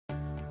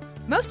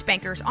Most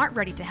bankers aren't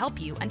ready to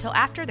help you until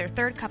after their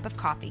third cup of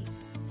coffee.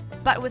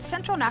 But with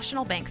Central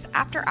National Bank's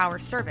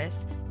after-hours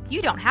service,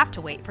 you don't have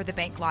to wait for the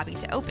bank lobby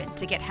to open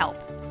to get help.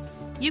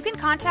 You can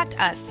contact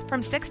us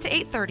from 6 to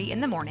 8:30 in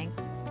the morning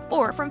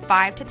or from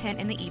 5 to 10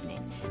 in the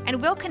evening,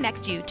 and we'll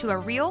connect you to a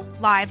real,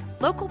 live,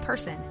 local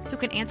person who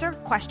can answer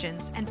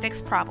questions and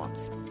fix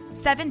problems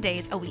 7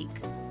 days a week.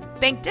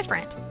 Bank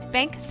different.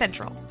 Bank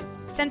Central.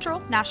 Central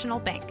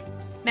National Bank.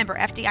 Member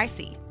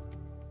FDIC.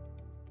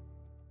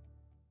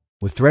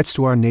 With threats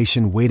to our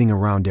nation waiting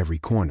around every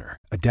corner,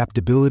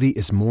 adaptability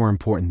is more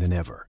important than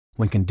ever.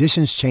 When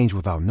conditions change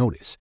without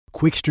notice,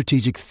 quick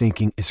strategic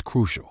thinking is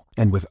crucial.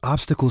 And with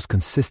obstacles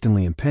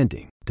consistently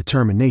impending,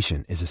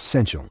 determination is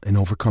essential in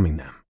overcoming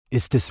them.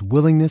 It's this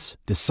willingness,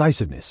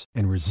 decisiveness,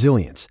 and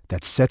resilience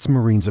that sets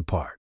Marines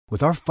apart.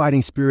 With our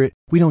fighting spirit,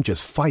 we don't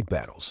just fight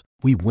battles,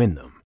 we win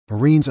them.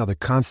 Marines are the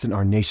constant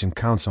our nation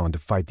counts on to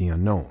fight the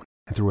unknown.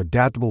 And through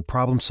adaptable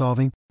problem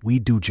solving, we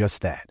do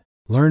just that.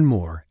 Learn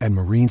more at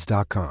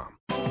marines.com.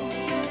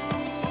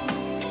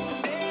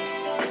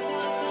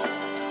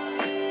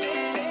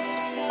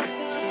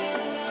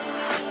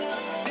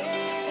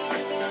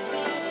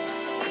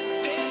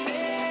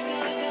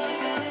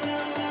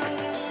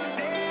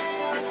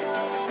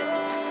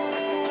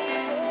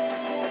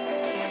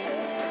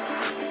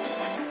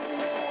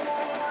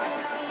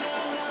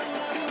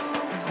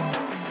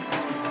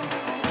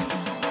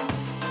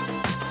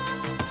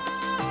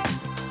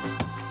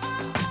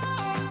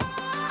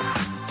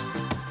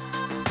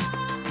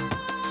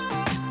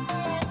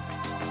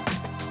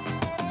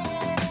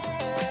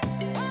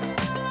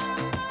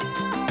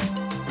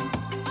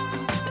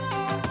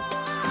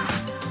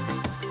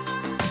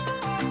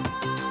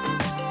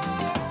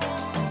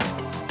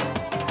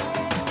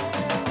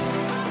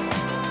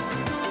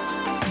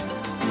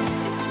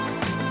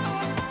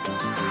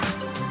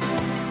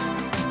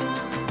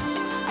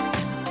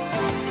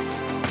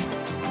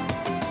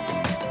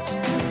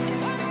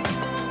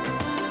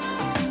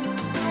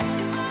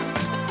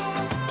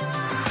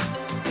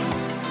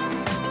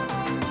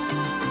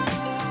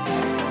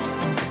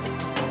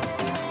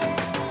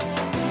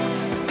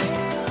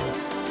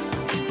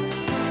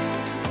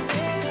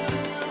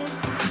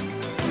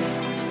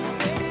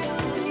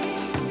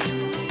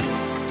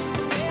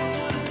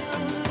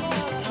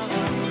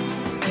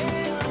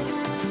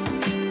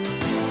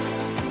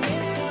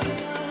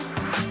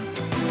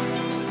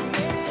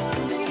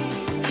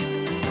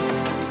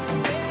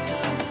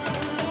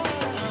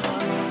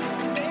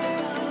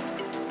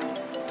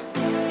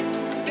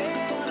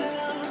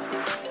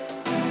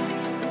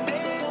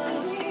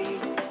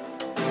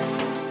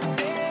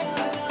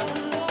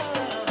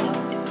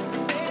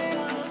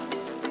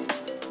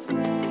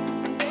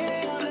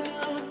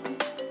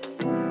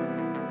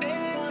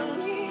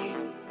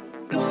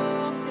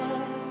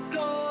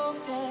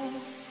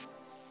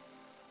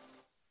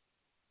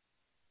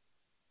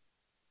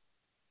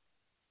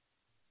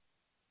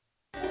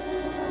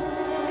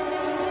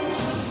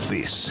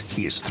 This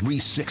is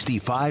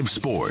 365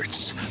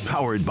 Sports,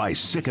 powered by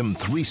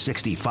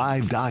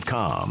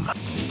Sikkim365.com.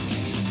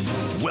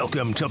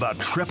 Welcome to the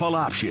Triple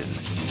Option.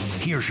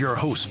 Here's your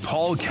host,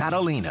 Paul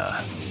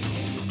Catalina.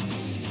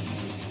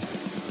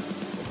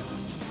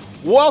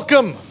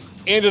 Welcome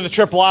into the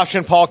Triple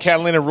Option. Paul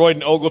Catalina, Royd,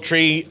 and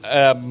Ogletree.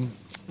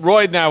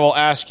 Royd and I will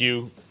ask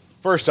you,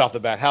 first off the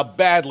bat, how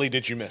badly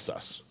did you miss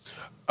us?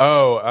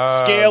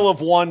 Scale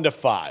of 1 to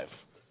 5.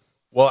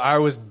 Well, I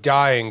was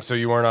dying, so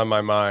you weren't on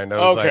my mind. I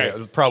was Okay. like, it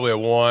was probably a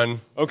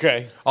 1.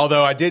 Okay.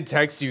 Although I did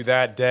text you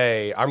that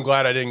day. I'm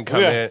glad I didn't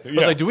come in. I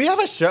was like, do we have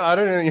a show? I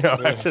don't know.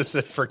 I just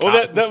forgot.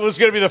 Well, that was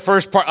going to be the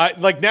first part.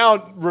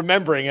 Now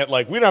remembering it,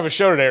 we don't have a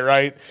show today,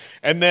 right?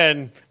 And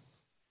then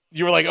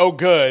you were like, oh,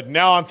 good.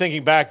 Now I'm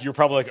thinking back, you're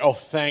probably like, oh,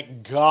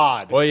 thank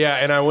God. Well, yeah,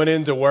 and I went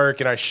into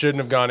work, and I shouldn't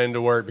have gone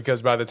into work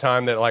because by the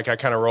time that I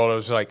kind of rolled, I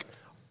was like,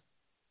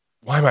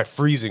 why am I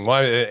freezing?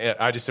 Why?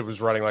 It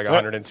was running like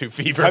 102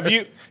 fever.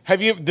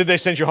 Did they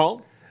send you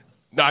home?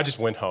 No, I just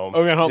went home.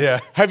 Oh, went home?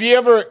 Yeah.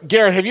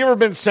 Garrett, have you ever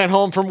been sent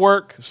home from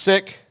work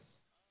sick?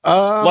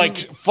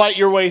 Fight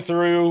your way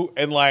through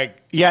and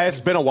Yeah, it's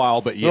been a while,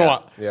 but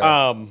yeah.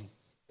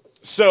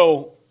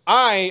 So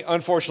I've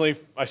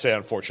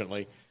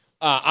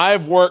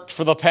worked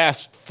for the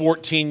past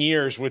 14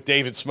 years with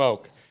David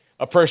Smoke,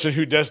 a person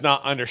who does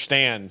not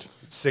understand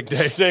sick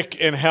days. Sick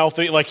and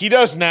healthy. He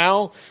does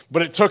now,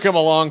 but it took him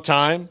a long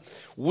time.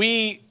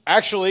 We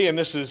actually,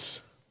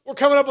 we're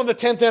coming up on the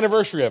 10th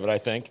anniversary of it, I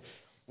think.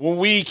 When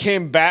we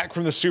came back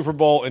from the Super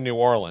Bowl in New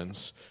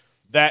Orleans,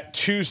 that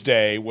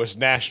Tuesday was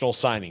National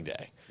Signing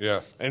Day.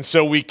 Yeah. And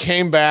so we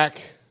came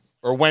back,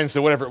 or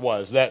Wednesday, whatever it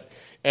was,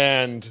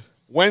 and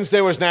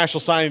Wednesday was National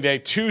Signing Day.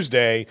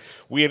 Tuesday,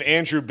 we had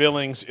Andrew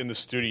Billings in the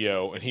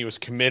studio, and he was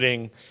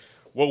committing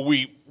what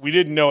we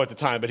didn't know at the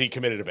time, but he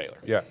committed to Baylor.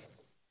 Yeah.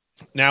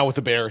 Now with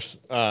the Bears,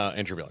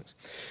 Andrew Billings.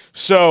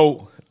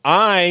 So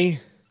I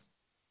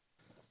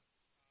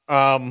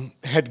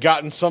had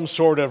gotten some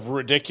sort of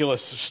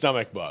ridiculous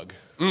stomach bug.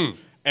 And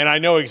I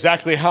know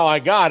exactly how I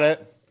got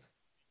it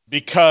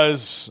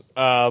because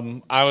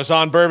I was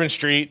on Bourbon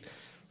Street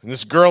And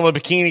this girl in a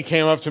bikini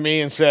came up to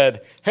me and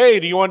said, "Hey,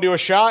 do you want to do a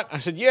shot?" I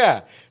said,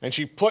 "Yeah." And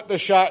she put the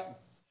shot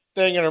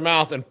thing in her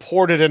mouth and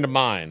poured it into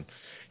mine.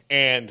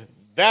 And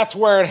that's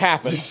where it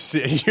happened.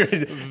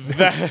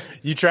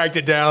 You tracked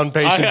it down,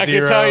 patient I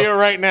zero. can tell you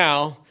right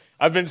now,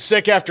 I've been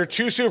sick after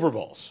 2 Super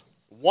Bowls.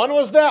 One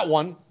was that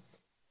one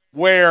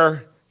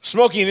where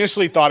Smokey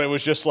initially thought it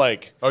was just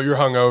like, oh, you're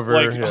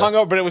hungover.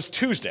 Hungover, but it was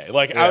Tuesday.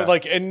 I was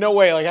like, in no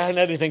way, I hadn't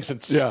had anything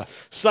since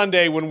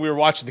Sunday when we were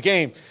watching the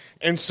game.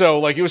 And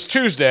so it was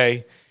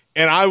Tuesday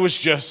and I was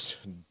just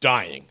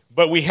dying,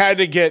 but we had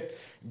to get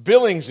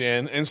Billings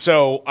in. And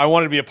so I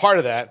wanted to be a part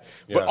of that,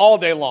 but all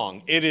day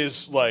long, it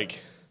is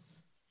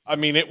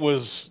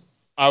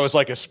I was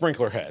like a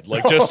sprinkler head,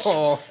 just,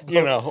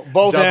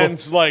 both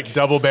ends,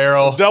 double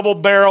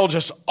barrel,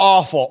 just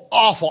awful.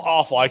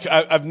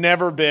 I've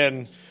never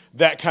been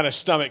that kind of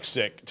stomach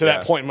sick to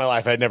that point in my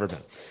life. I'd never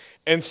been.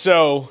 And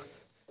so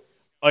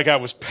I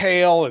was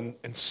pale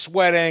and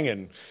sweating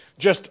and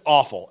just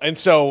awful. And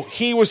so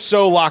he was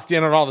so locked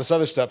in on all this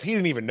other stuff, he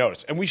didn't even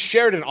notice. And we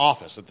shared an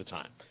office at the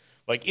time,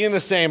 in the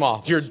same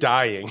office. You're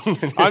dying.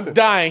 I'm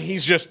dying.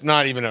 He's just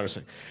not even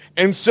noticing.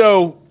 And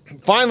so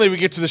finally, we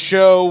get to the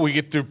show. We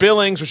get through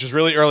Billings, which is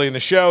really early in the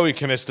show. He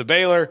commits to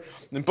Baylor.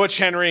 And then Butch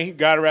Henry,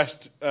 God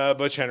rest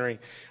Butch Henry,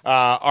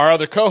 our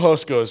other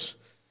co-host goes,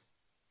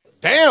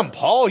 "Damn,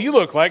 Paul, you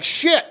look like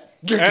shit."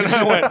 And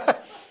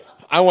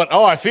I went,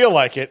 "Oh, I feel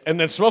like it." And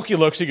then Smokey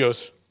looks, he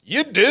goes,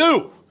 "You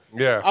do."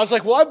 Yeah. I was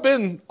like, "Well, I've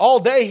been all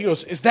day." He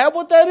goes, "Is that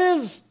what that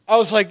is?" I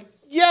was like,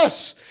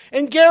 "Yes."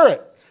 And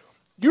Garrett,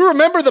 you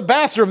remember the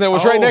bathroom that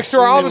was right next to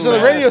our office at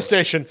the radio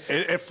station?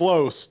 It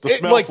flows. The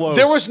smell flows.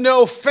 There was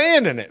no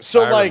fan in it,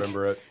 so I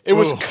remember it. It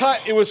was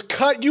cut. It was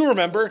cut. You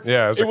remember?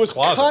 Yeah, it was a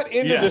closet. Cut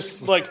into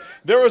this.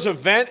 There was a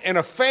vent and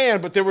a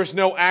fan, but there was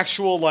no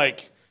actual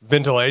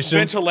ventilation.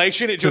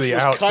 It just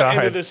was cut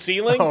into the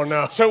ceiling. Oh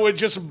no! So it would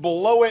just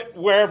blow it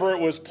wherever it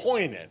was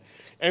pointed.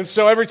 And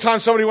so every time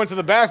somebody went to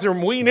the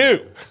bathroom, we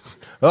knew.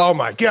 Oh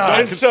my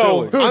God! And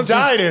so who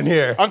died in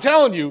here? I'm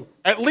telling you,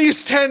 at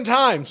least 10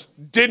 times,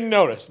 didn't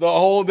notice the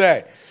whole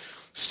day.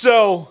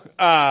 So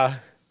I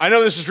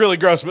know this is really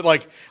gross,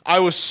 but I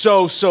was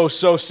so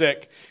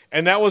sick,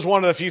 and that was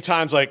one of the few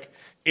times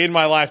in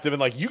my life they've been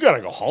like, "You got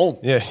to go home."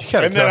 Yeah, you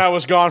gotta and then I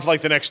was gone for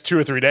the next 2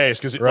 or 3 days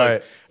because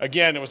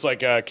again it was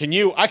can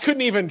you? I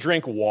couldn't even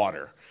drink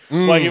water.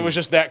 It was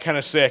just that kind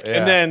of sick. Yeah.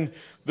 And then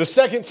the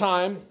second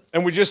time,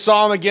 and we just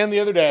saw him again the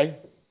other day,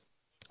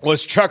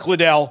 was Chuck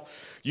Liddell,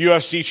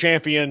 UFC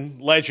champion,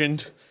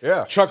 legend.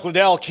 Yeah. Chuck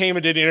Liddell came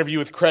and did an interview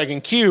with Craig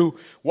and Q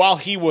while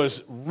he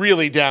was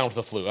really down with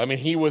the flu. I mean,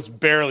 he was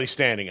barely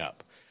standing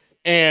up.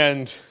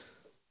 And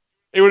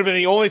it would have been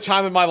the only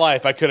time in my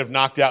life I could have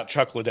knocked out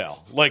Chuck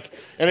Liddell.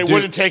 And it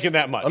wouldn't have taken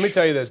that much. Let me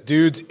tell you this,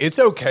 dudes, it's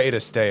okay to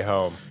stay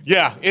home.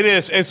 Yeah, it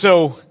is. And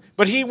so,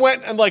 but he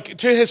went and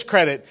to his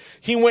credit,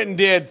 he went and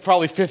did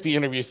probably 50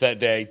 interviews that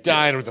day,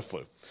 dying with the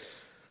flu.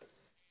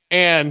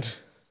 And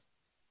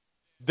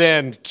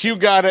then Q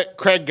got it,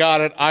 Craig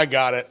got it, I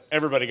got it,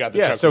 everybody got the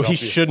Chuck so Liddell he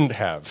flu. shouldn't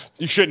have.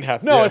 You shouldn't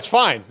have. No, it's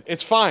fine.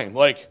 It's fine.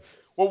 What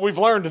we've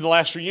learned in the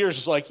last few years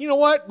is you know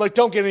what?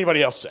 Don't get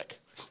anybody else sick.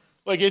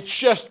 It's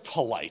just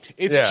polite.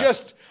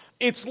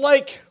 It's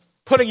like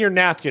putting your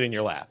napkin in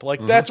your lap.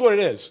 That's what it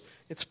is.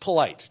 It's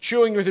polite.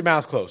 Chewing with your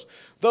mouth closed.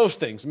 Those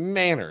things,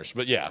 manners.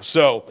 But yeah,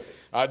 so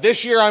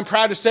this year I'm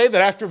proud to say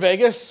that after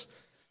Vegas,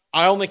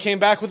 I only came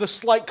back with a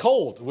slight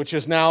cold, which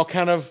is now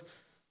kind of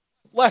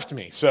left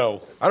me.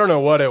 So I don't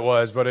know what it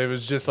was, but it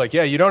was just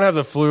you don't have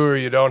the flu or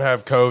you don't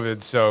have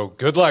COVID, so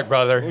good luck,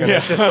 brother. And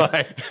it's just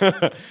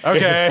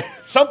okay.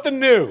 Something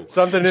new.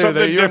 Something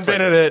that you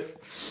invented it.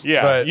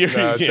 Yeah.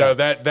 But, so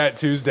that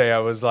Tuesday I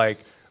was like,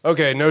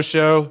 okay, no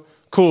show.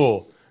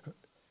 Cool.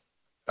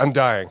 I'm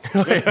dying.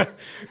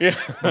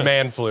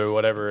 Man flu,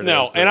 whatever it is.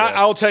 No, and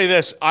I'll tell you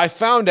this. I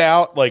found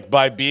out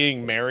by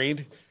being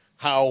married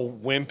how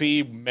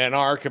wimpy men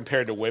are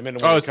compared to women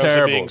when it comes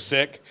to being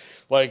sick.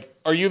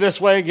 Are you this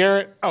way,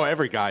 Garrett? Oh,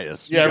 every guy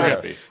is.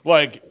 Yeah,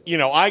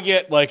 I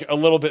get a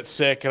little bit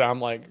sick, and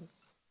I'm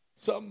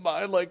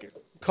somebody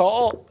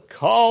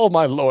call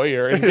my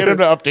lawyer and get him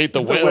to update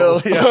the will.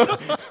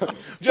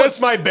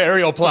 Just my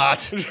burial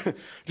plot.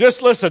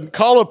 Just listen.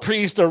 Call a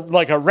priest or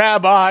a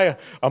rabbi,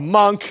 a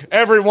monk,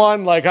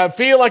 everyone. I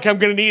feel like I'm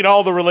going to need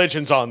all the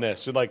religions on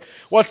this. And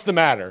what's the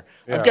matter?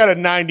 Yeah. I've got a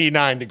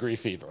 99-degree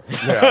fever.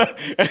 Yeah.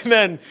 And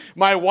then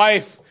my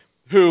wife,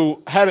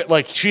 who had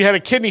it, she had a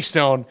kidney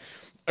stone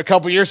a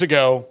couple years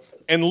ago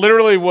and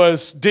literally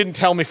didn't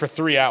tell me for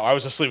 3 hours. I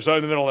was asleep, so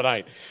in the middle of the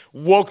night.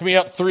 Woke me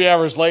up 3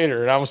 hours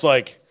later, and I was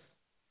like,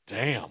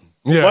 damn.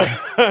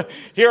 Yeah.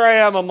 Here I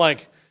am. I'm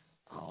like,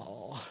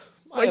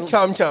 my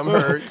tum-tum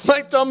hurts.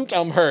 My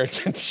tum-tum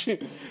hurts. And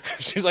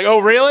she's like, oh,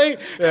 really?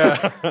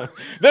 Yeah.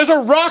 There's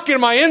a rock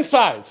in my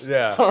insides.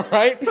 Yeah. All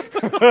right?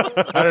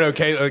 I don't know.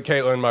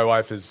 Caitlin, my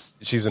wife,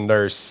 she's a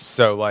nurse,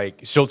 so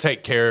she'll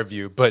take care of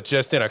you, but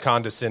just in a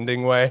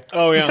condescending way.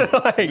 Oh,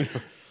 yeah.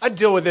 I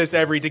deal with this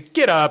every day.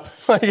 Get up.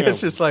 Like,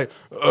 it's just like,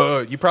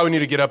 you probably need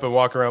to get up and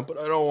walk around, but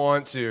I don't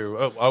want to.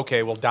 Oh,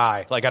 okay, well,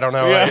 die. Like, I don't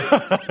know.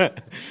 Yeah.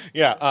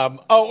 Yeah.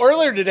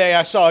 Earlier today,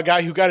 I saw a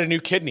guy who got a new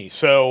kidney.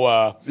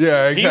 So,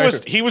 yeah,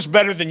 exactly. He was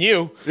better than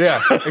you.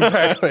 Yeah,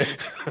 exactly.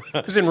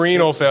 He was in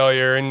renal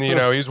failure, and,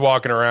 he's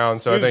walking around,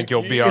 so I think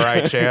you'll be all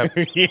right, champ.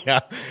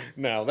 Yeah.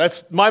 No,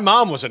 my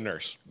mom was a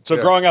nurse. So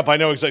growing up, I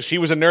know exactly. She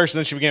was a nurse, and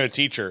then she became a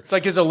teacher. It's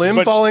like, is a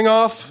limb falling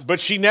off? But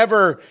she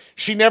never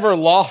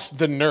lost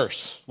the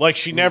nurse. Like,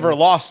 she never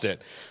lost it.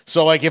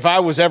 So, like, if I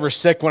was ever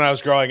sick when I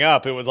was growing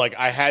up, it was like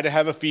I had to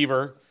have a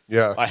fever.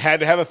 Yeah. I had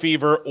to have a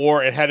fever,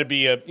 or it had to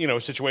be a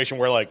situation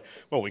where, like,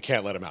 well, we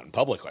can't let him out in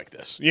public like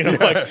this.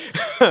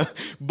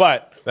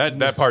 But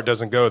that part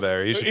doesn't go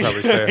there. You should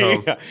probably stay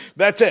home. Yeah,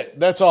 that's it.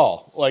 That's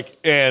all. Like,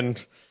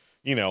 and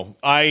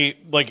I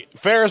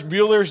Ferris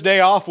Bueller's Day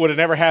Off would have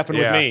never happened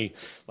with me.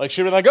 Like,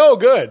 she'd be like, "Oh,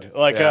 good."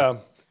 Like,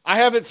 I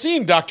haven't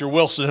seen Dr.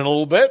 Wilson in a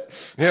little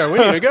bit. Yeah, we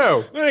need to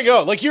go. There you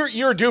go. Like,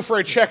 you're due for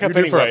a checkup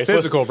anyway. For a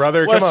physical,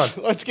 brother. Come on.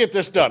 Let's get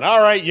this done.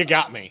 All right, you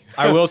got me.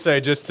 I will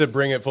say, just to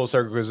bring it full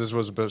circle, because this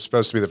was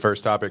supposed to be the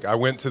first topic, I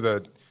went to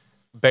the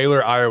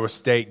Baylor-Iowa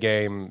State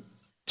game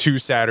 2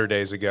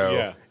 Saturdays ago.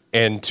 Yeah.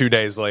 And 2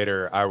 days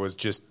later, I was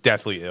just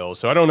deathly ill.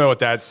 So I don't know what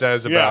that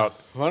says about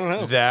I don't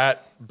know.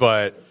 that,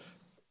 but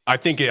I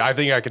think I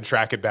can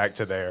track it back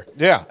to there.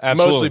 Yeah,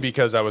 absolutely. Mostly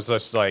because I was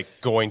just like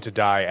going to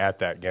die at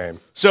that game.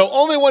 So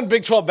only one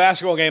Big 12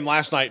 basketball game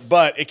last night,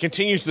 but it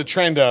continues the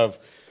trend of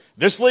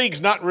this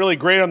league's not really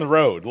great on the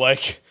road.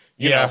 Like,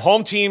 you know,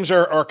 home teams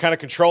are kind of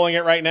controlling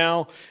it right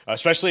now,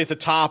 especially at the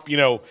top.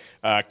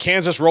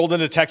 Kansas rolled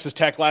into Texas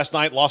Tech last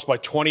night, lost by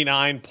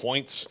 29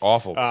 points.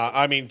 Awful.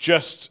 I mean,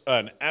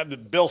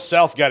 Bill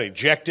Self got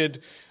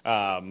ejected.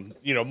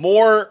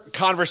 More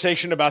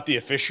conversation about the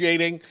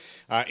officiating.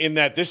 In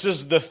that this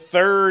is the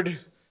third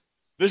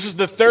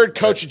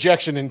coach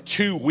ejection in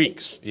 2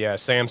 weeks. Yeah,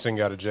 Sampson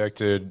got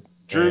ejected.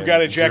 Drew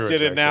got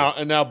ejected, and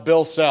now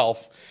Bill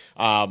Self.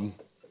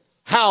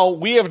 How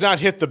we have not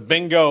hit the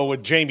bingo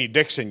with Jamie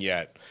Dixon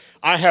yet,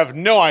 I have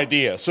no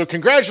idea. So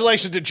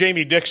congratulations to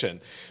Jamie Dixon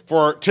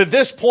for, to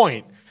this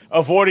point,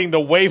 avoiding the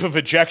wave of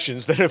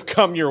ejections that have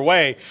come your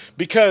way.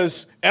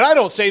 Because, and I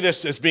don't say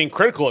this as being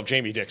critical of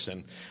Jamie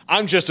Dixon,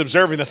 I'm just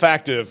observing the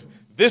fact of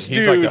this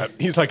dude.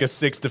 He's like a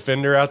sixth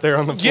defender out there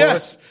on the floor.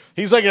 Yes,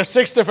 he's like a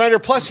sixth defender.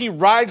 Plus, he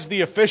rides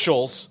the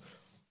officials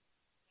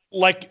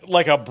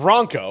like a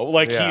bronco.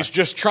 Like he's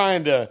just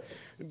trying to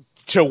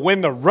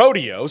win the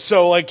rodeo.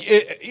 So,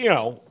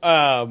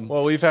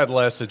 well, we've had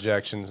less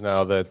ejections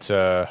now that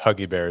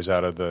Huggy Bear's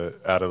out of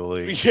the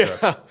league. Yeah,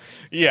 so.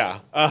 Yeah,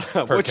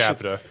 per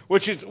capita,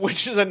 which is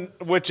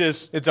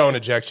its own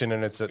ejection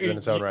in its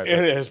own right.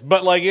 It is,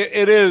 but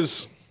it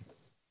is.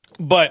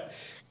 But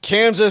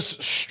Kansas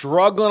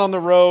struggling on the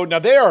road. Now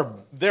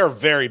they're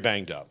very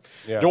banged up.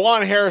 Yeah.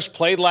 DeJuan Harris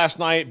played last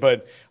night,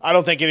 but I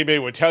don't think anybody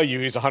would tell you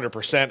he's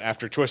 100%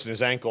 after twisting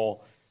his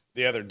ankle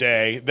the other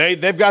day.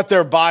 They've got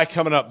their bye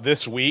coming up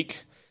this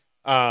week.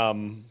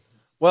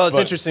 It's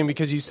interesting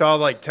because you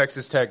saw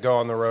Texas Tech go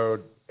on the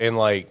road and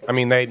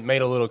they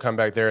made a little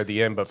comeback there at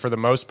the end, but for the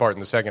most part in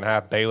the second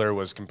half, Baylor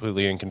was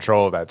completely in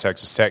control of that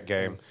Texas Tech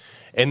game.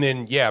 And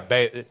then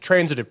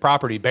transitive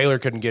property, Baylor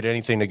couldn't get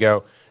anything to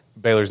go.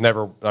 Baylor's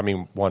never,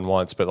 won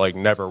once, but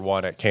never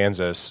won at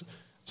Kansas.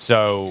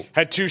 So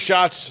had 2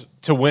 shots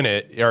to win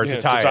it or to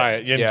tie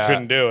it. Yeah,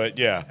 couldn't do it.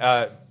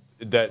 Yeah,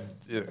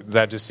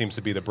 that just seems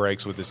to be the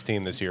breaks with this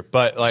team this year.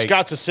 But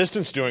Scott's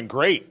assistant's doing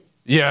great.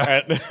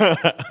 Yeah,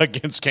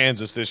 against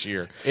Kansas this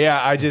year. Yeah,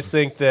 I just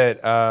think that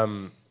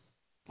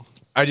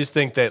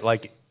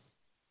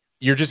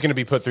you're just going to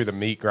be put through the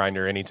meat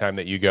grinder anytime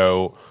that you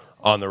go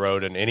on the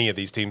road in any of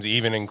these teams,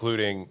 even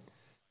including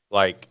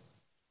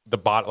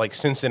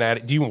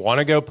Cincinnati. Do you want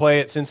to go play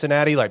at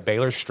Cincinnati?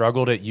 Baylor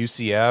struggled at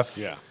UCF.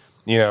 Yeah.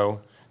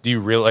 Do you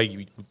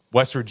really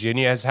West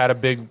Virginia has had a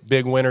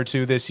big win or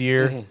two this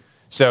year. Mm-hmm.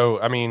 So,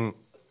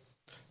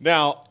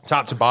 now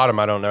top to bottom,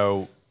 I don't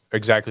know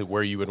exactly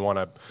where you would want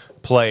to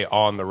play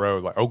on the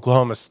road.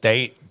 Oklahoma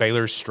State,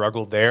 Baylor's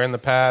struggled there in the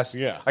past.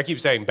 Yeah. I keep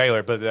saying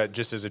Baylor, but that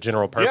just as a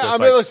general purpose. Yeah,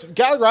 listen,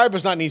 Gallagher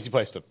is not an easy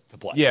place to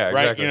play. Yeah,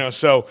 exactly.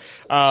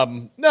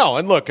 Right? No,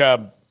 and look,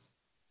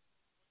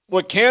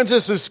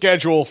 Kansas's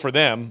schedule for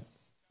them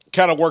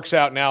kind of works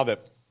out now that,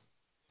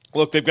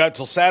 they've got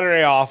till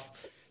Saturday off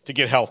to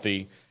get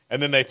healthy,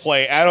 and then they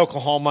play at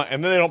Oklahoma,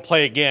 and then they don't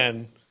play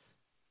again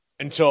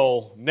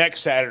until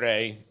next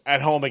Saturday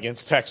at home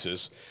against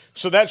Texas.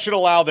 So that should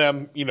allow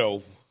them,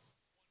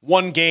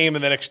 one game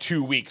in the next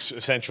 2 weeks,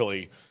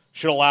 essentially,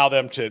 should allow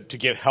them to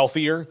get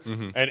healthier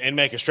and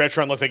make a stretch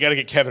run. Look, they got to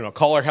get Kevin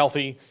McCullough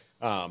healthy.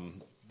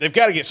 They've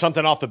got to get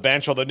something off the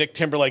bench, although Nick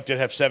Timberlake did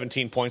have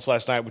 17 points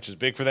last night, which is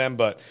big for them.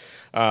 But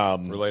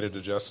related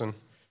to Justin?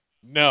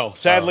 No,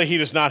 sadly, he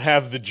does not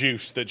have the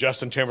juice that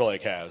Justin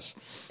Timberlake has.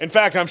 In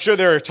fact, I'm sure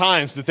there are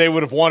times that they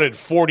would have wanted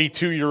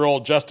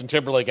 42-year-old Justin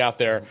Timberlake out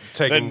there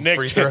taking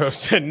free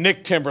throws.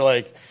 Nick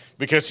Timberlake.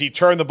 because he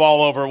turned the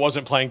ball over,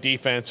 wasn't playing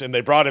defense, and they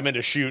brought him in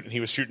to shoot, and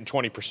he was shooting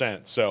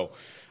 20%. So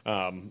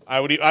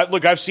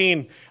I've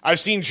seen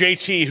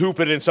JT hoop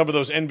it in some of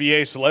those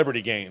NBA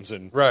celebrity games,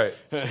 and right.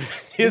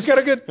 He's got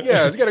a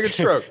good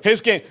stroke.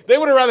 His game, they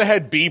would have rather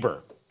had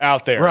Bieber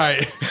out there, right?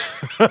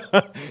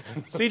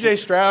 CJ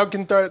Stroud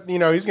can throw.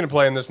 He's going to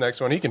play in this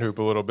next one. He can hoop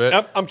a little bit.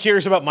 I'm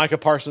curious about Micah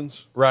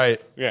Parsons. Right.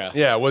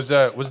 Yeah. Was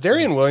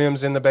Darian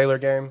Williams in the Baylor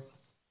game?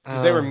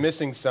 Because they were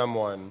missing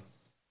someone,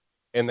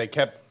 and they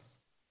kept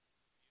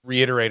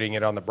reiterating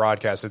it on the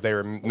broadcast that they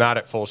were not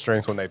at full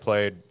strength when they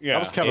played. Yeah, that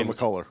was Kevin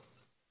McCullough.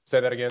 Say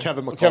that again.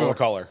 Kevin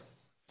McCullough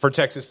for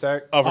Texas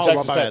Tech. Oh, for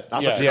Texas Tech.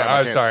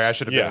 I'm sorry. I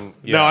should have been.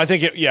 Yeah. No, I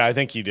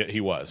think he did. He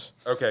was.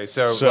 Okay,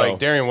 so like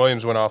Darian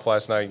Williams went off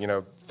last night.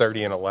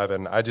 30 and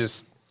 11.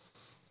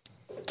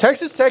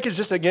 Texas Tech is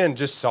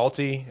just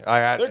salty.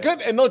 They're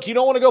good, and look, you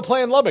don't want to go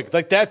play in Lubbock.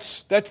 Like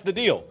that's the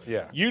deal.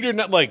 Yeah, you do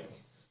not like.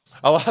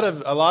 A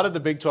lot of the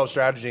Big 12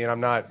 strategy, and I'm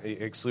not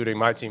excluding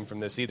my team from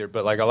this either,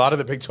 but like a lot of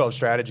the Big 12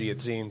 strategy,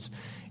 it seems,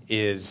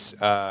 is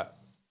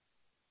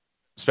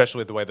especially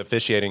with the way the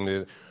officiating,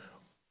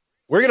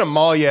 we're going to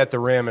maul you at the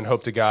rim and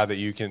hope to God that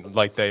you can,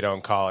 like they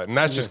don't call it. And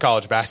that's just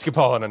college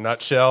basketball in a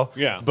nutshell.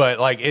 Yeah. But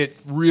like it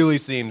really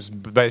seems,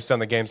 based on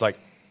the games like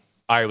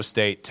Iowa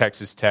State,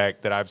 Texas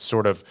Tech, that I've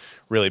sort of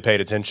really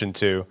paid attention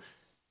to,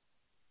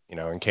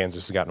 and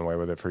Kansas has gotten away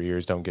with it for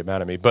years. Don't get mad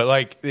at me. But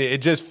like it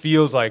just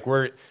feels like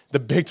the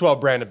Big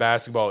 12 brand of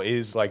basketball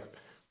is like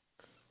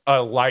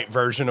a light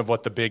version of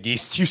what the Big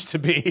East used to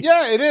be.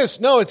 Yeah, it is.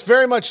 No, it's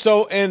very much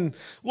so. And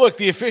look,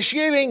 the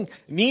officiating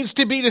needs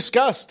to be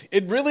discussed.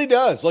 It really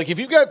does. Like if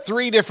you've got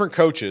 3 different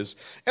coaches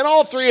and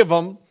all 3 of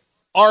them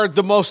are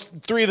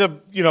three of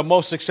the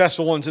most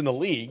successful ones in the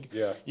league.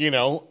 Yeah.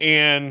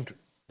 And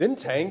didn't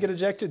Tang get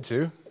ejected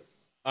too?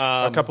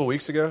 A few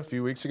weeks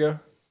ago,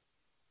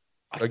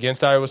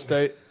 against Iowa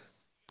State.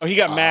 Oh, he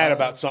got mad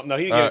about something. No,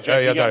 he didn't get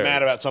ejected. He got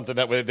mad about something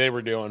that they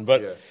were doing.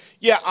 But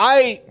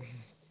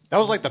that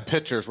was like the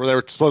pictures where they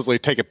were supposedly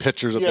taking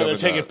pictures of them. Yeah, they're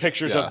taking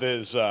pictures of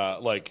his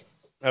of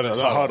his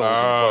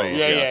huddles in place.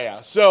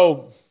 Yeah.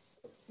 So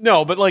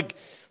no, but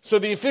so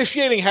the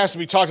officiating has to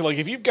be talked. Like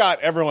if you've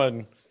got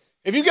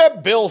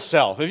Bill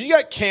Self, if you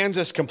got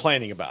Kansas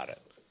complaining about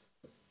it,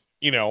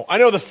 I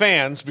know the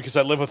fans, because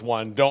I live with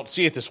one, don't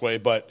see it this way,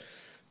 but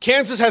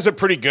Kansas has it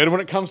pretty good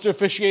when it comes to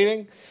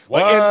officiating.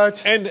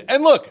 What? And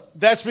look,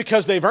 that's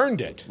because they've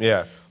earned it.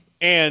 Yeah.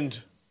 And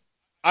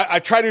I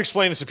try to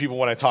explain this to people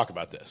when I talk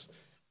about this.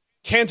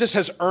 Kansas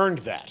has earned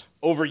that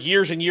over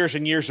years and years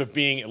and years of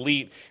being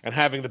elite and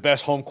having the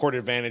best home court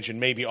advantage in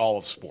maybe all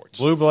of sports.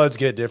 Blue Bloods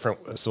get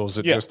different whistles.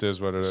 It just is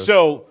what it is.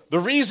 So the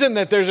reason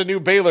that there's a new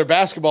Baylor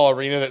basketball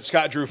arena that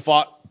Scott Drew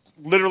fought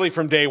literally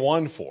from day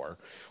one for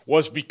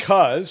was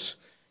because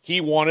he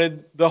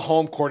wanted the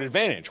home court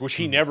advantage, which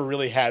he never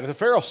really had at the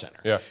Farrell Center.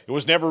 Yeah. It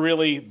was never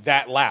really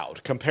that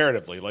loud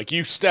comparatively. Like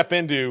you step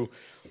into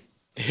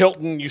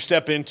Hilton, you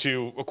step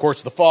into, of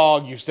course, the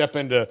Fog, you step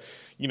into,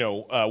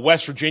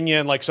 West Virginia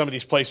and like some of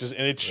these places,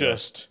 and it's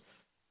just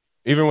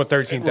even with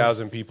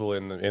 13,000 people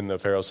in the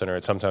Farrell Center,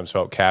 it sometimes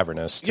felt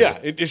cavernous. Yeah,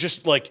 it's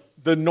just like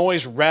the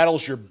noise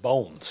rattles your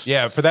bones.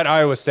 Yeah, for that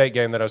Iowa State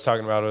game that I was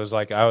talking about, it was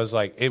like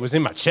it was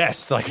in my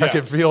chest, like I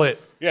could feel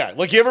it. Yeah,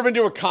 like you ever been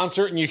to a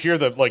concert and you hear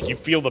you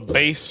feel the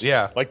bass?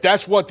 Yeah, like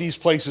that's what these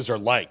places are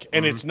like,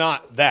 and it's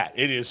not that.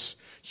 It is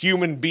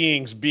human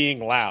beings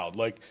being loud.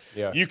 Like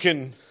you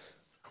can.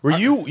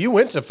 You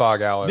went to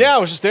Fog Allen? Yeah, I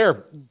was just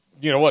there.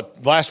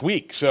 Last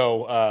week?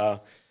 So,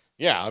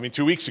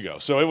 2 weeks ago.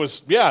 So it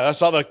was. Yeah, I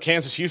saw the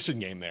Kansas Houston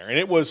game there, and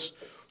it was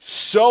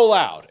so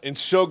loud and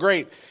so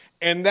great.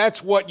 And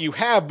that's what you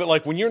have. But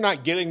like when you're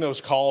not getting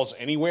those calls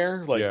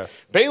anywhere,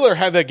 Baylor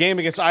had that game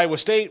against Iowa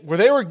State where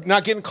they were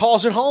not getting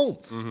calls at home.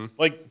 Mm-hmm.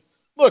 Like,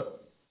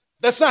 look,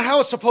 that's not how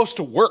it's supposed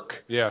to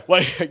work. Yeah.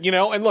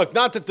 And look,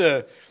 not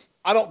that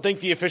I don't think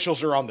the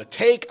officials are on the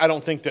take. I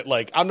don't think that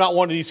I'm not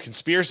one of these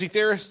conspiracy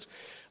theorists.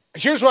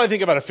 Here's what I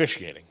think about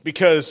officiating,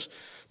 because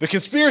the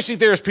conspiracy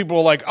theorist people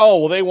are like, oh,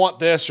 well, they want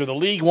this, or the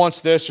league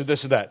wants this, or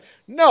this or that.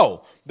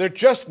 No, they're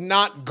just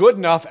not good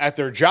enough at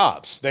their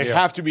jobs. They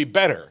have to be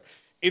better.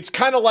 It's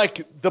kind of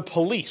like the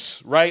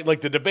police, right?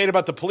 Like the debate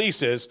about the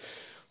police is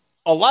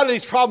a lot of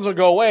these problems will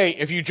go away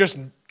if you just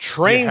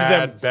trained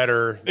them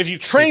better. If you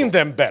trained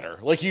them better,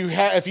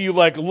 if you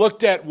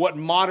looked at what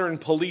modern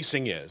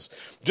policing is,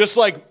 just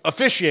like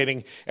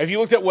officiating, if you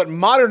looked at what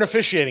modern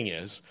officiating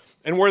is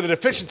and where the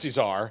deficiencies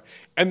are,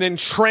 and then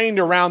trained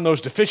around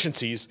those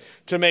deficiencies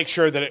to make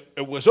sure that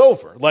it was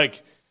over.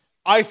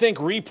 I think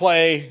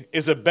replay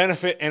is a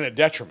benefit and a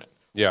detriment.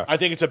 Yeah. I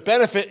think it's a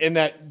benefit in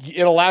that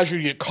it allows you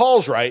to get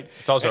calls right.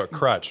 It's also a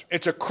crutch.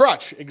 It's a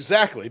crutch,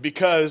 exactly,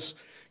 because,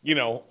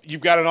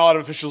 you've got an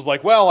audit officials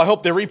like, well, I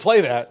hope they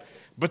replay that.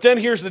 But then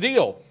here's the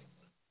deal.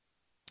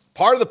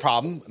 Part of the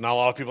problem, not a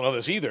lot of people know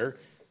this either,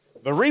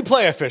 the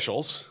replay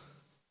officials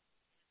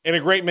in a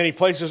great many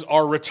places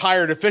are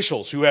retired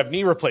officials who have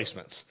knee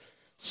replacements.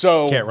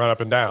 So can't run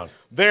up and down.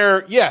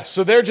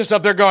 So they're just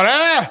up there going,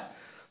 How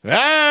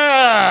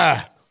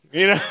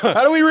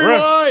do we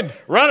rewind?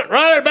 Run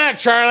it back,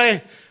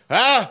 Charlie.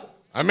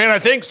 I mean, I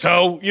think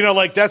so. You know,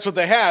 like that's what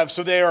they have.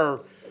 So they are,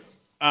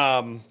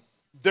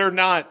 they're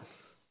not.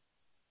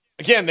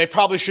 Again, they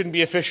probably shouldn't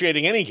be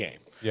officiating any game.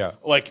 Yeah.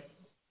 Like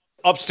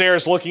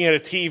upstairs looking at a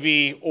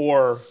TV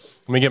or.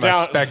 Let me get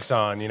my specs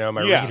on,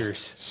 my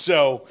readers.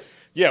 So,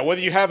 yeah,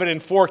 whether you have it in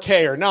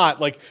 4K or not,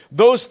 like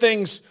those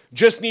things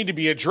just need to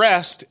be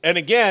addressed. And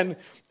again,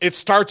 it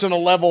starts on a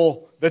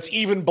level that's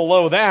even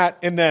below that,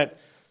 in that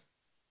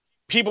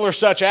people are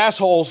such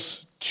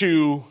assholes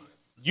to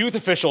youth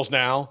officials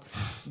now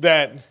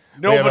that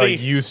nobody.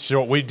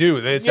 We do.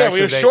 It's yeah,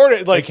 actually, we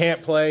shorted. Like, they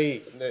can't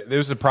play. This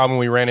is the problem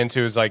we ran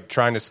into, is like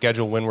trying to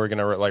schedule when we're going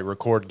to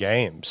record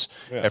games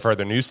for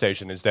the news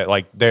station. Is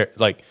that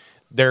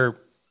they're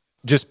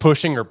just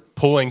pushing or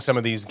pulling some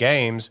of these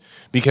games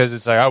because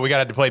it's like, oh, we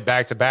got to play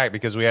back to back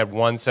because we had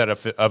one set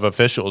of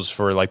officials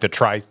for like the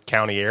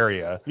Tri-County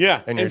area.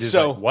 Yeah, and you're just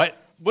so, like, what?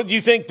 But do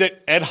you think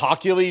that Ed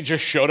Hockley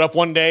just showed up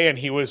one day and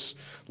he was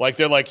like,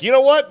 they're like, you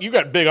know what? You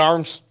got big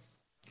arms.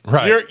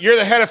 Right. You're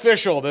the head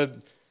official, the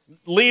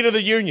lead of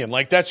the union.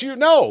 Like, that's you.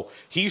 No,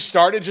 he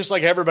started just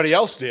like everybody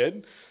else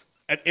did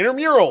at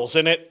intramurals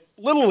and at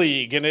Little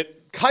League and at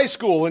high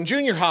school and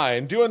junior high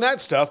and doing that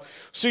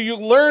stuff. So you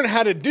learn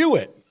how to do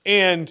it.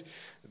 And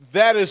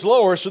that is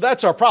lower. So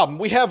that's our problem.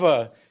 We have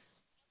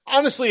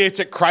honestly,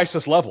 it's at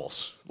crisis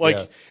levels.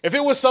 Like, if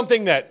it was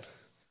something that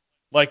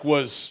like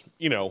was,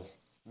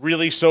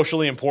 really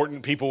socially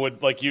important, people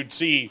would, like, you'd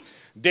see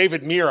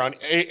David Muir on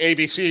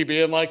ABC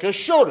being like a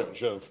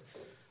shortage of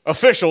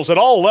officials at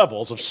all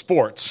levels of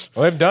sports.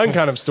 Well, they've done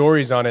kind of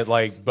stories on it,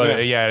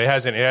 but it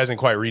hasn't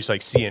quite reached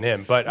like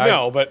CNN. But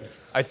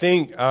I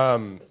think,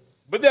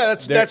 but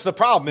that's the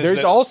problem.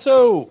 There's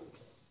also,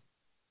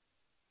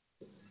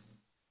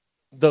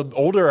 the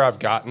older I've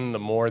gotten, the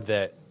more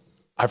that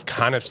I've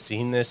kind of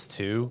seen this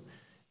too,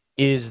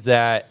 is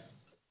that,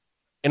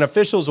 and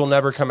officials will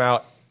never come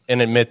out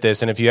and admit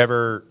this. And if you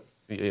ever,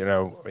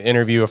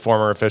 interview a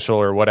former official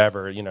or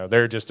whatever,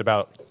 they're just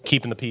about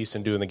keeping the peace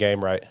and doing the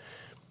game right.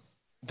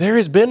 There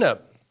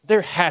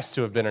has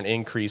to have been an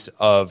increase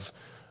of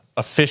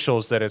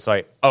officials that it's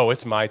like, oh,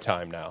 it's my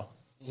time now.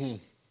 Mm-hmm.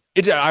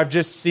 I've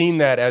just seen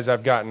that as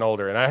I've gotten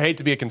older, and I hate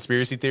to be a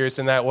conspiracy theorist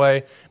in that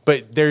way,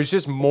 but there's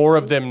just more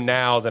of them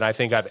now than I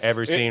think I've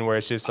ever seen, where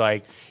it's just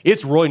like,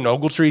 it's Roy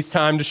Ogletree's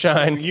time to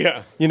shine.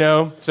 Yeah.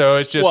 So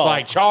it's just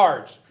like,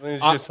 charge.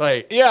 It's just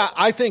like. Yeah,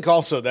 I think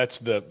also that's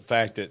the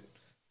fact that,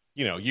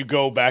 you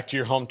go back to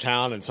your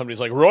hometown and somebody's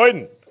like,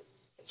 Royden,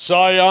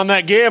 saw you on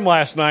that game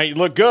last night. You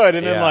look good.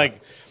 And then like,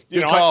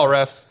 good call,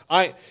 ref.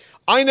 I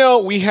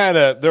know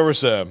there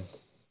was a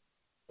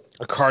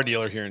car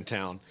dealer here in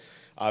town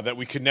that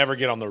we could never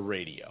get on the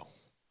radio,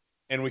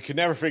 and we could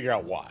never figure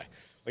out why.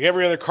 Like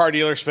every other car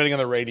dealer spinning on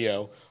the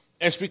radio,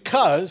 and it's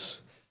because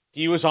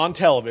he was on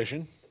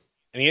television,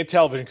 and he had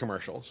television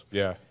commercials.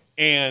 Yeah.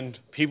 And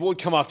people would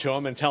come up to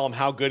him and tell him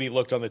how good he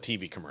looked on the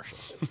TV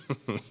commercials.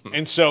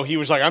 And so he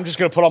was like, I'm just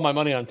going to put all my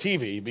money on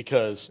TV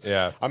because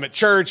I'm at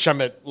church,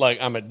 I'm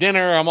at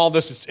dinner, I'm all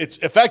this. It's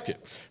effective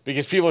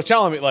because people are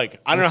telling me, like,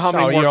 I don't know how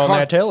many more on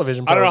that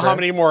television program. I don't know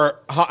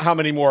how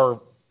many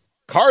more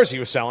cars he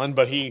was selling,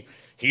 but he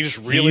just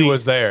really, he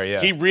was there.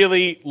 Yeah. He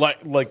really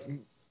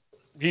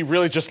he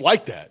really just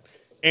liked that.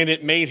 And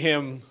it made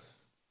him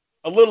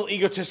a little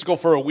egotistical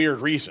for a weird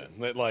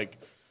reason that, like,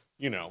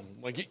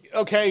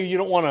 okay, you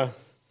don't want to,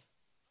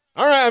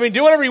 all right, I mean,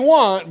 do whatever you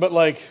want, but,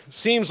 like,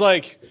 seems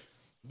like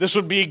this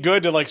would be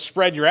good to, like,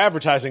 spread your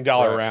advertising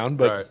dollar around.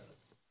 But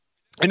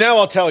And now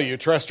I'll tell you,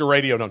 terrestrial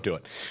radio, don't do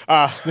it.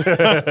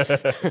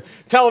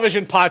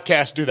 Television,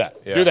 podcasts, do that.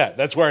 Yeah. Do that.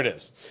 That's where it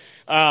is.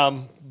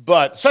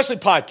 But especially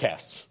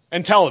podcasts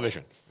and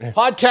television.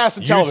 Podcasts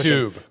and television.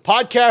 YouTube.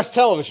 Podcast,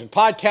 television.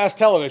 Podcast,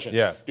 television.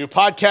 Yeah. Do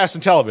podcasts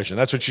and television.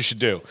 That's what you should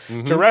do.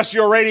 Mm-hmm.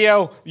 Terrestrial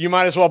radio, you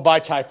might as well buy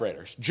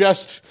typewriters.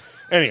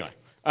 Anyway.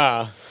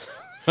 I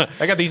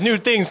got these new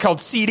things called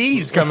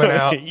CDs coming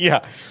out.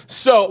 Yeah.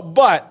 So,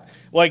 but,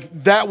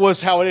 like, that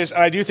was how it is.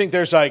 And I do think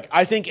there's, like,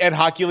 I think Ed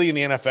Hockley in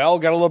the NFL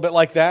got a little bit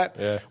like that.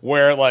 Yeah.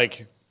 Where,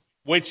 like,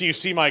 wait till you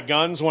see my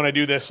guns when I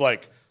do this,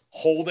 like,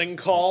 holding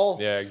call.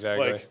 Yeah,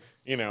 exactly. Like,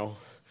 you know.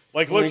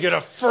 Like, look, you get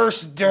a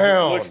first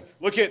down.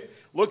 Look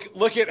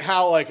at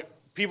how, like,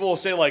 people will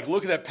say, like,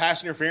 look at that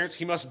pass interference.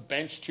 He must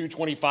bench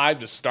 225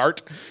 to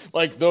start.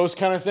 Like, those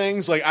kind of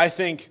things. Like, I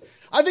think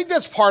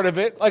that's part of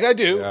it. Like, I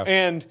do. Yeah.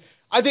 And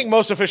I think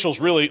most officials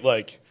really,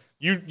 like,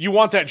 you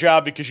want that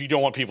job because you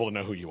don't want people to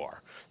know who you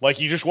are. Like,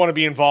 you just want to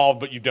be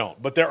involved, but you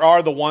don't. But there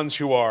are the ones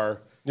who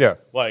are,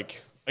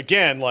 like,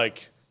 again,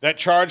 like, that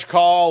charge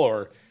call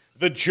or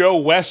the Joe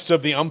Wests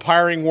of the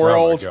umpiring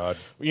world. Oh, my God.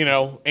 You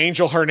know,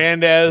 Angel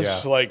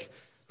Hernandez, like,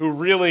 who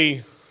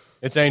really...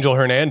 It's Angel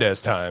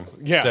Hernandez time.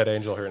 Yeah. Said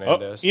Angel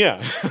Hernandez. Oh,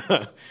 yeah.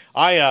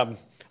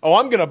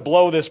 I'm going to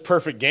blow this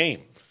perfect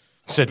game.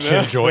 Said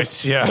Jim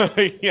Joyce, yeah.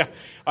 Yeah.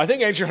 I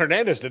think Angel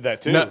Hernandez did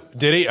that, too. No,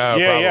 did he? Oh,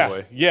 yeah,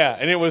 probably. Yeah,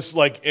 and it was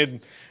like...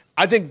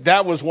 I think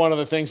that was one of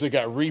the things that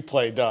got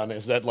replay done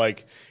is that,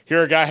 like,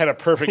 here a guy had a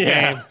perfect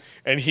game,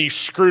 and he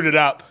screwed it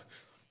up.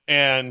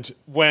 And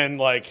when,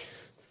 like...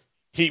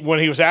 When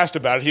he was asked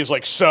about it, he was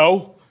like,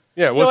 so?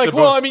 Yeah, You're what's like, the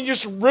well, book? I mean,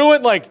 just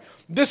ruin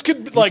this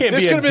could can't be have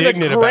been the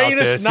indignant about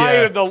greatest this, night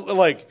yeah. of the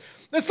like.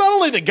 It's not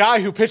only the guy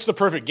who pitched the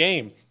perfect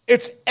game;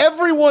 it's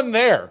everyone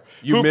there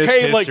You who miss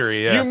paid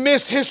history, yeah. You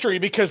miss history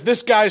because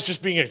this guy's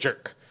just being a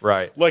jerk.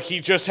 Right. Like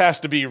he just has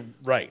to be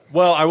right.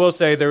 Well, I will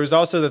say there was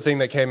also the thing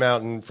that came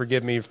out, and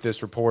forgive me if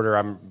this reporter,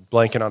 I'm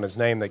blanking on his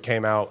name, that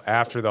came out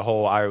after the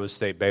whole Iowa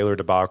State Baylor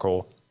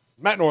debacle.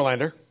 Matt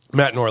Norlander.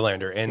 Matt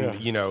Norlander,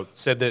 and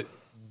said that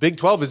Big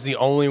 12 is the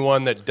only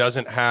one that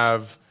doesn't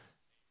have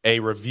a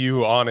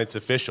review on its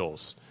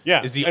officials.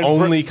 Yeah, is the and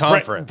only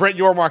conference. Brett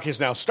Yormark has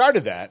now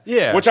started that.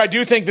 Yeah. Which I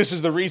do think this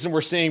is the reason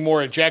we're seeing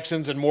more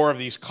ejections and more of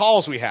these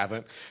calls we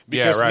haven't.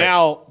 Because right.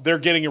 now they're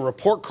getting a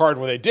report card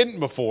where they didn't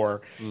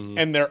before,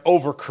 and they're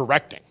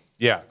overcorrecting.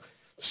 Yeah.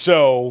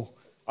 So,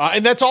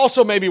 and that's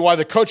also maybe why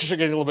the coaches are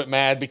getting a little bit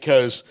mad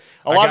because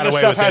a lot of this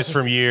stuff has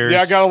from years.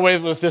 Yeah, I got away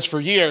with this for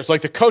years.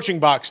 Like the coaching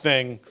box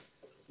thing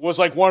was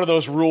like one of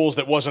those rules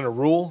that wasn't a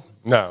rule.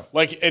 No.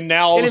 Like, and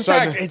now all And of in a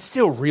sudden, fact, it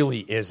still really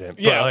isn't.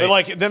 yeah, but but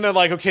like then they're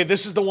like, okay,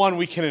 this is the one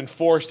we can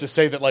enforce to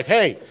say that like,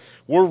 hey,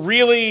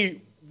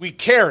 we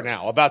care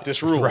now about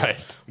this rule.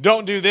 Right.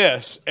 Don't do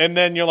this. And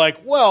then you're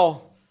like,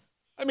 well,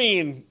 I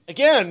mean,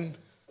 again,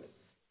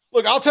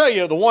 look, I'll tell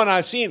you the one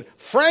I've seen,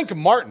 Frank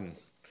Martin,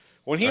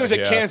 when he was at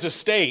yeah. Kansas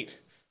State,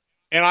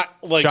 and I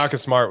like Shaka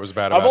Smart was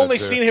bad about I've only it,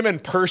 too. seen him in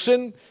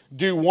person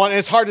do one.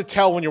 It's hard to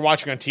tell when you're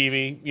watching on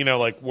TV,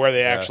 like where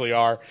they actually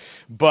are.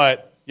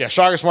 But yeah,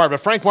 Shaka Smart. But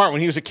Frank Martin,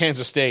 when he was at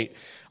Kansas State,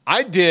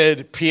 I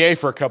did PA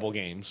for a couple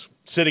games,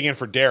 sitting in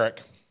for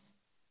Derek.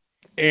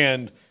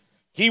 And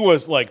he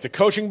was like the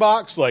coaching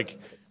box. Like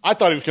I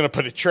thought he was going to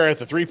put a chair at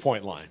the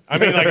 3-point line. I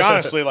mean, like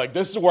honestly, like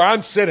this is where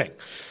I'm sitting.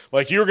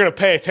 Like you were going to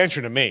pay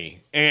attention to me.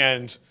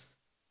 And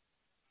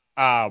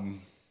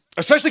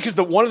especially because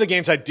one of the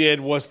games I did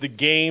was the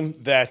game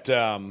that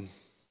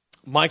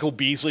Michael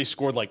Beasley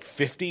scored like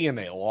 50 and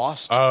they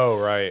lost. Oh,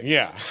 right.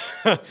 Yeah.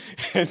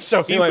 And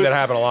so Seemed like that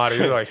happened a lot.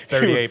 He was like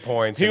 38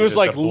 points. He and was just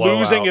like a blowout.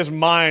 losing his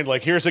mind.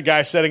 Like here's a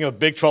guy setting a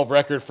Big 12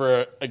 record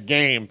for a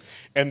game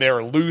and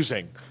they're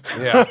losing.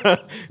 Yeah.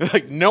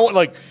 Like no one,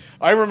 like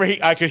I remember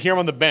I could hear him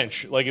on the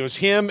bench. Like it was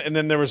him and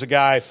then there was a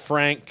guy,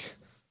 Frank,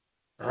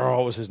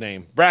 what was his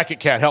name?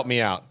 Bracket Cat, help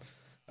me out.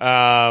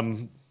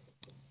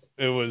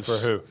 It was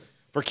For who?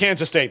 For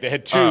Kansas State. They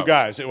had two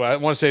guys. I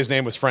want to say his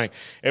name was Frank.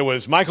 It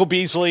was Michael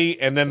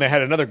Beasley, and then they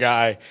had another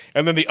guy.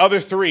 And then the other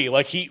three,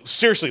 like he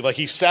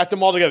sat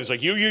them all together. He's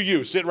like,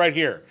 you, sit right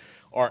here.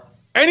 Are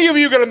any of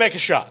you going to make a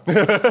shot?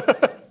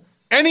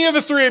 Any of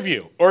the three of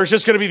you? Or is it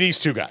just going to be these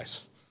two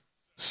guys?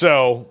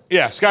 So,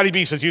 yeah, Scotty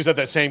B says he was at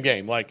that same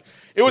game. Like,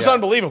 it was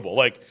unbelievable.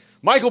 Like,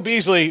 Michael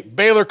Beasley,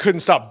 Baylor couldn't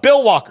stop.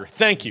 Bill Walker,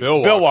 thank you.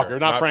 Bill Walker, Walker,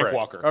 not not Frank Frank.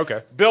 Walker.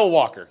 Okay. Bill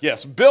Walker,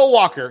 yes, Bill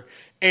Walker.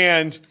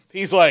 And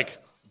he's like,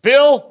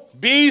 Bill,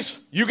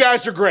 Bees, you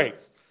guys are great.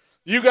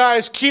 You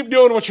guys keep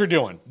doing what you're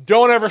doing.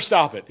 Don't ever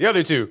stop it. The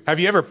other two, have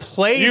you ever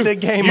played the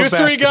game you of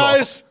basketball? three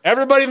guys,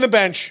 everybody in the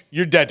bench,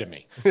 you're dead to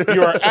me.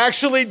 You are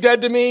actually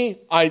dead to me.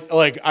 I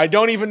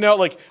don't even know.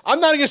 Like, I'm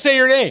not going to say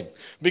your name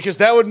because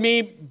that would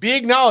be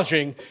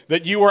acknowledging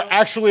that you are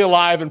actually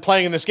alive and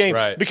playing in this game.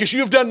 Right. Because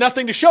you've done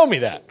nothing to show me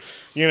that.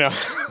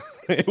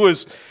 It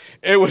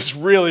was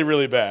really,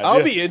 really bad.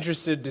 I'll be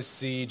interested to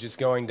see, just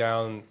going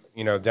down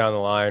the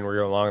line, we're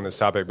going along on this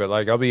topic, but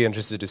like I'll be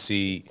interested to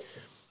see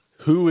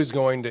who is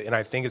going to, and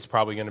I think it's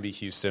probably going to be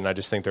Houston. I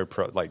just think they're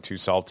too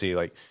salty.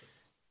 Like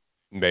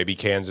maybe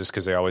Kansas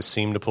because they always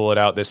seem to pull it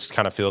out. This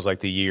kind of feels like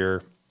the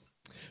year.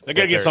 They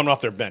got to get something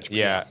off their bench.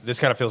 Yeah, this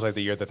kind of feels like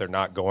the year that they're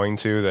not going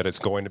to, that it's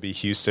going to be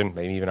Houston,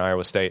 maybe even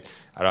Iowa State.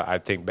 I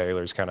think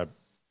Baylor's kind of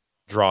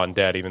drawn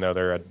dead, even though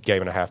they're a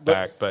game and a half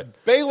back.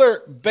 But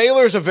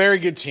Baylor's a very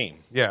good team.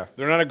 Yeah.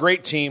 They're not a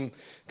great team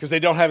because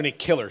they don't have any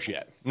killers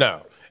yet.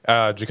 No.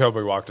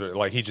 Jacoby Walker,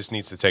 like he just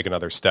needs to take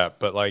another step.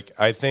 But like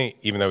I think,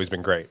 even though he's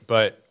been great,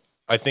 but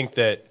I think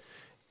that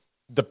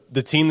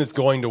the team that's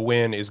going to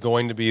win is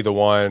going to be the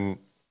one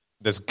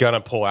that's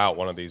gonna pull out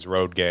one of these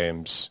road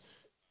games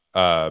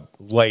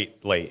late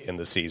in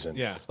the season.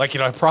 Yeah. Like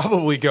I'd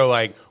probably go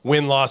like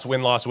win loss.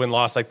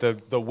 Like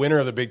the winner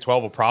of the Big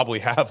 12 will probably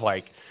have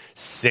like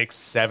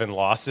 6-7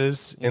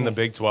 losses in the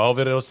Big 12.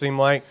 It'll seem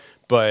like,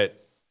 but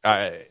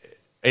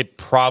it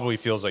probably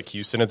feels like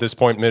Houston at this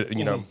point,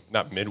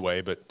 not midway,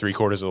 but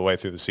 3/4 of the way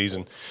through the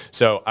season.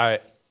 So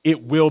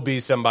it will be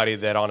somebody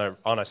that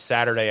on a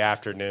Saturday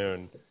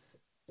afternoon,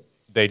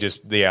 they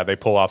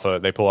pull off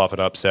an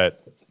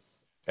upset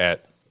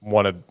at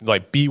one of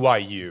like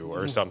BYU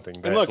or something.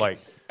 That, And look, like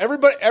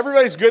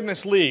everybody's good in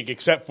this league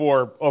except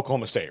for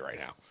Oklahoma State right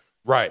now.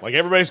 right, Like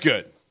everybody's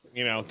good,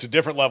 to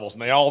different levels,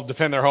 and they all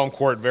defend their home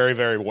court very,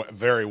 very,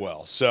 very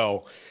well.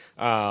 So,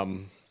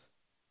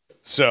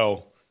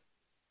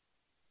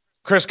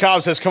 Chris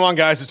Cobb says, "Come on,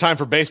 guys, it's time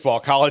for baseball.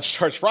 College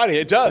starts Friday.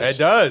 It does.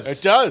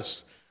 It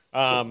does.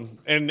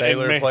 And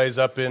Baylor plays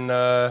up in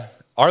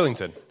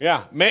Arlington.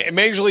 Yeah,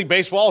 Major League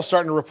Baseball is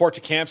starting to report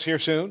to camps here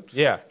soon.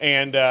 Yeah.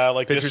 And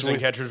like Pitchers this and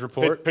week- catchers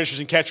report. Pitchers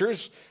and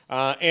catchers,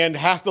 and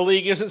half the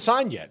league isn't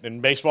signed yet,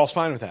 and baseball's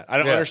fine with that. I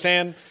don't Yeah.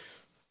 understand.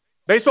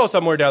 Baseball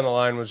somewhere down the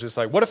line was just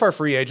like, what if our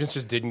free agents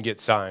just didn't get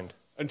signed?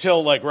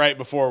 Until like right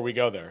before we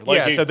go there.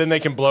 So then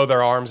they can blow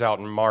their arms out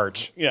in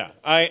March. Yeah.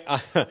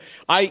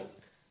 I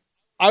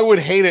would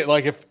hate it.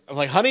 Like if I'm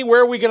like, honey,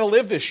 where are we going to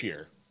live this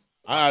year?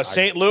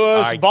 St.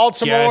 Louis,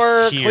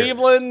 Baltimore,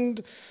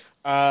 Cleveland.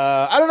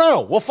 I don't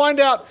know. We'll find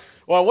out.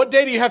 Well, what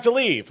day do you have to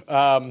leave?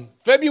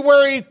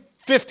 February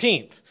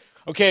 15th.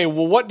 Okay.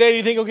 Well, what day do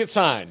you think you'll get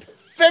signed?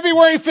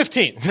 February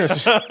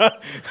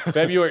 15th.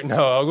 February.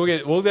 No,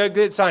 we'll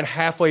get signed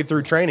halfway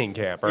through training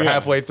camp or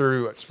halfway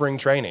through spring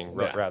training,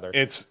 rather.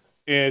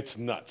 It's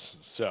nuts.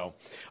 So,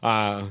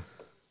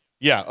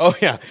 yeah. Oh,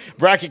 yeah.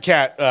 Bracket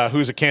Cat,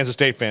 who's a Kansas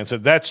State fan,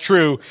 said, that's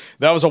true.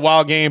 That was a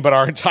wild game, but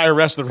our entire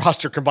rest of the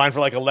roster combined for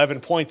like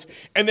 11 points.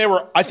 And they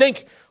were, I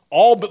think,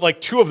 all but like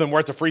 2 of them were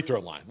at the free throw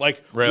line.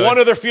 Like one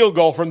other field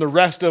goal from the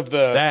rest of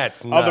the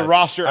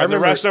roster, and the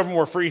rest of them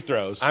were free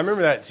throws. I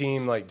remember that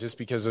team like just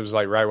because it was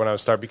like right when I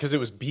was starting, because it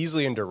was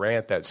Beasley and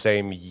Durant that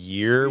same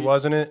year,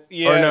 wasn't it?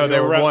 Yeah. Or no,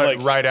 they were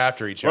right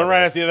after each other. One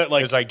right after the other.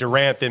 It was like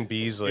Durant then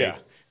Beasley. Yeah.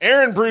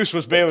 Aaron Bruce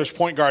was Baylor's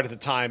point guard at the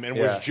time and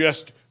was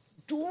just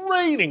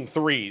draining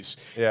threes.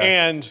 Yeah.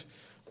 And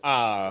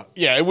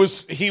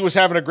he was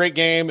having a great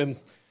game. And,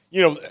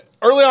 you know,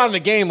 early on in the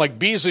game, like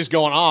Beasley's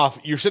going off,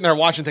 you're sitting there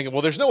watching thinking,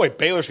 well, there's no way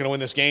Baylor's going to win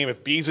this game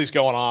if Beasley's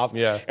going off.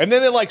 Yeah. And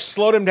then they like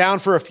slowed him down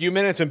for a few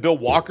minutes and Bill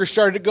Walker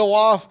started to go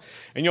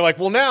off. And you're like,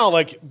 well, now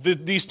like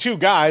these 2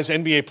 guys,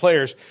 NBA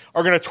players,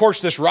 are going to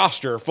torch this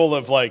roster full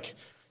of like,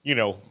 you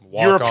know,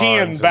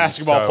 European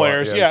basketball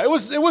players. Yes. Yeah,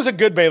 it was a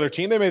good Baylor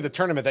team. They made the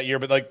tournament that year,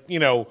 but like, you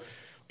know,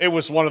 it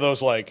was one of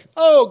those like,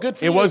 oh, good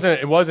for you.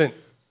 It wasn't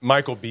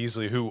Michael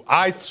Beasley, who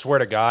I swear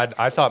to God,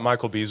 I thought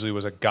Michael Beasley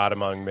was a god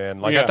among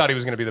men. Like I thought he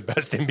was going to be the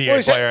best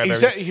NBA player I've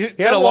ever.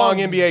 He had a long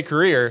NBA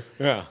career.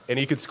 Yeah. And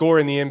he could score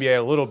in the NBA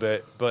a little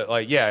bit, but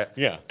like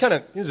kind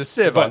of he was a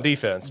sieve on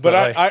defense.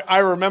 But I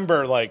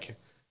remember like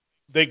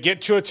they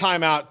get to a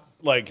timeout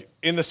like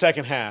in the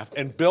second half,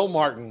 and Bill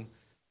Martin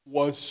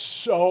was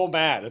so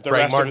mad at the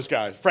rest of his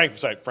guys. Frank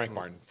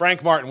Martin.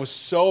 Frank Martin was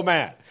so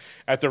mad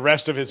at the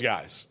rest of his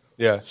guys.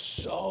 Yeah.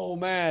 So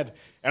mad.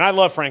 And I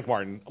love Frank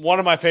Martin. One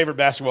of my favorite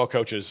basketball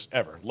coaches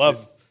ever.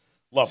 Love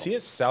him. Is he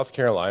at South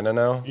Carolina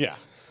now? Yeah.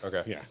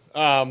 Okay.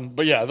 Yeah.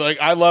 But yeah, like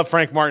I love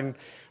Frank Martin.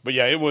 But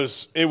yeah, it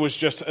was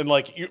just, and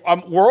like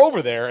we're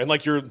over there, and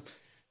like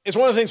it's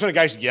one of the things when a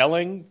guy's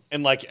yelling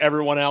and like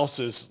everyone else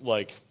is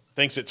like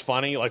thinks it's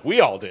funny, like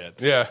we all did.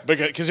 Yeah.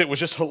 Because it was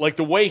just like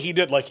the way he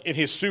did, like in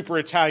his super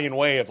Italian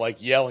way of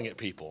like yelling at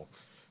people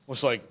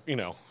was like, you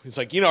know, it's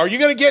like, you know, are you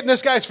going to get in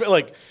this guy's,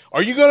 like,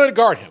 are you going to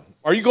guard him?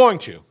 Are you going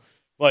to?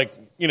 Like,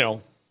 you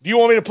know, do you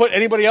want me to put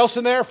anybody else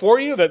in there for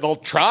you that they'll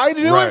try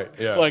to do it?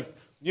 Yeah. Like,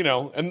 you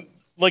know, and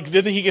like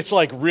then he gets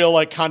like real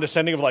like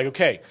condescending of like,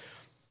 okay,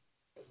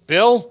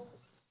 Bill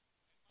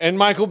and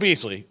Michael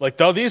Beasley, like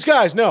these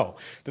guys know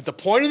that the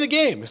point of the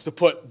game is to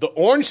put the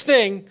orange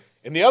thing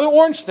and the other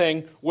orange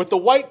thing with the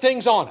white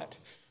things on it.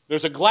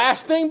 There's a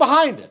glass thing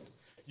behind it.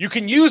 You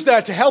can use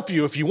that to help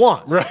you if you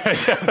want. Right.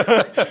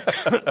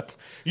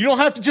 You don't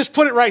have to just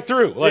put it right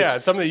through. Like,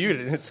 it's something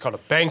it's called a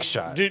bank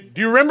shot. Do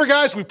you remember,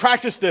 guys? We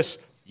practiced this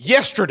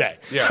yesterday.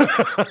 Yeah.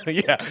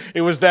 Yeah,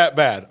 it was that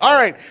bad. All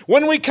right,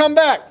 when we come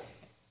back,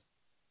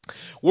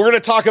 we're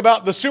going to talk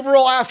about the Super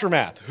Bowl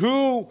aftermath.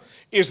 Who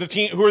are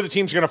the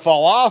teams going to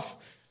fall off?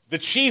 The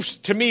Chiefs,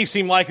 to me,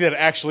 seem likely to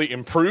actually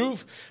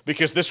improve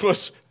because this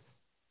was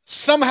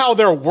somehow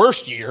their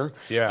worst year.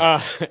 Yeah.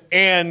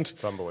 And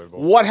it's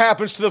unbelievable. What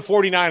happens to the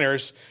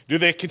 49ers? Do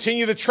they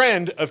continue the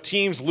trend of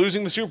teams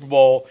losing the Super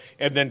Bowl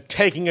and then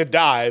taking a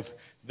dive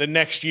the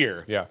next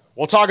year? Yeah.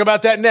 We'll talk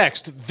about that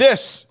next.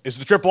 This is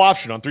the Triple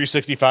Option on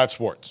 365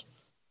 Sports.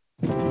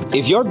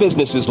 If your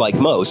business is like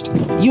most,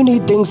 you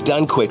need things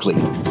done quickly.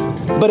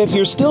 But if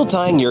you're still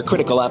tying your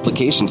critical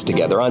applications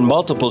together on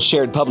multiple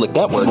shared public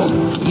networks,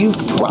 you've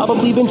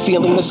probably been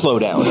feeling the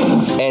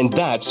slowdown. And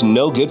that's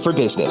no good for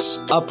business.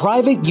 A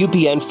private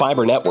UPN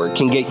fiber network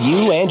can get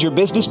you and your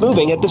business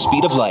moving at the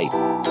speed of light.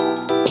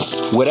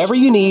 Whatever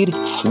you need,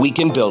 we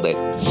can build it.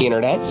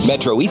 Internet,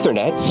 Metro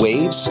Ethernet,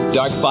 Waves,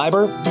 dark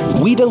fiber.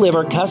 We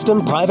deliver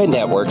custom private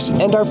networks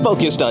and are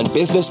focused on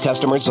business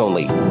customers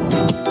only.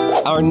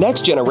 Our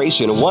next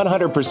generation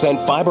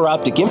 100% fiber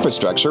optic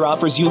infrastructure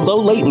offers you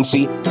low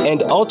latency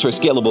and ultra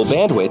scalable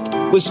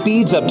bandwidth with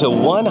speeds up to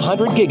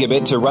 100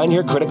 gigabit to run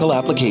your critical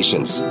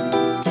applications.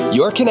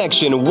 Your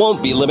connection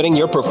won't be limiting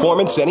your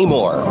performance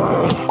anymore.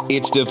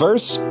 It's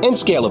diverse and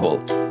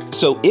scalable,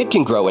 so it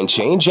can grow and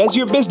change as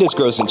your business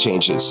grows and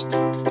changes.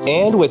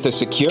 And with a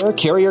secure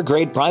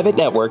carrier-grade private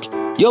network,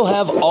 you'll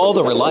have all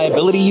the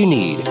reliability you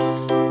need.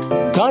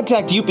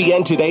 Contact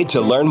UPN today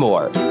to learn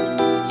more.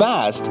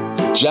 Fast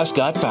just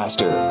got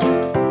faster.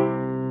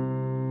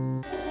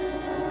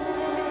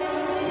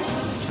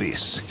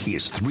 This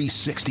is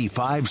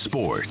 365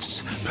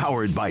 Sports,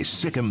 powered by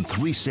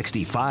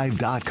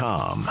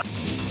Sikkim365.com.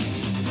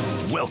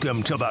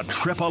 Welcome to the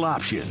Triple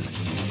Option.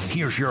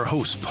 Here's your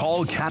host,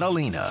 Paul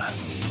Catalina.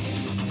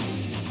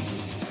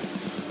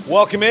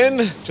 Welcome in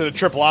to the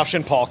Triple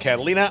Option, Paul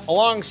Catalina,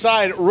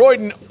 alongside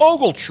Royden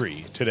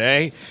Ogletree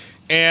today.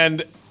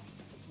 And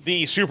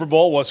the Super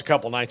Bowl was a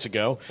couple nights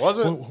ago. Was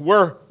it?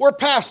 We're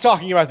past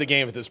talking about the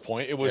game at this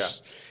point. It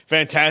was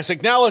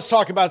fantastic. Now let's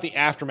talk about the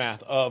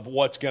aftermath of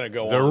what's going to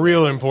go The on.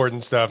 real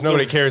important stuff.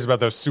 Nobody cares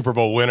about those Super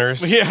Bowl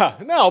winners. Yeah,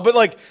 no, but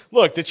like,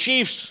 look, the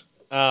Chiefs,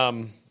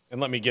 and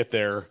let me get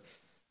their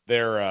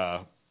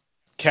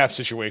cap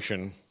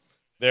situation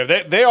there.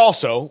 They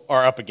also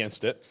are up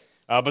against it,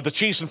 but the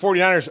Chiefs and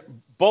 49ers,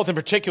 both in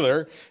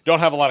particular, don't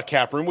have a lot of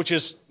cap room, which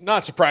is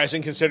not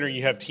surprising considering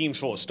you have teams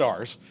full of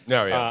stars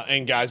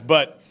and guys.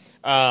 But,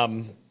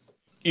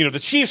 the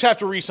Chiefs have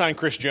to re-sign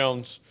Chris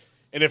Jones,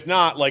 and if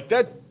not, like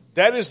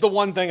that is the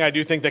one thing I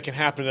do think that can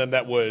happen to them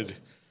that would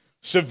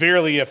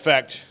severely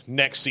affect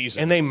next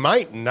season. And they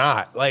might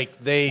not.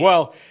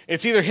 Well,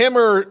 it's either him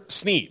or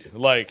Snead.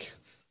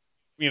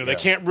 They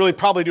can't really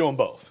probably do them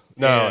both.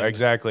 No,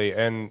 exactly.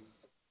 And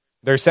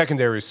their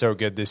secondary is so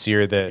good this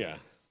year that,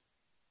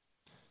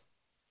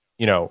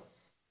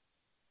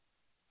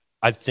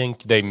 I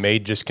think they may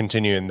just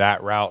continue in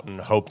that route and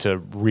hope to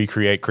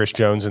recreate Chris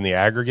Jones in the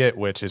aggregate,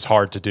 which is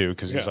hard to do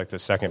because he's like the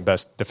second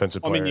best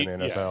defensive player in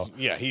the NFL.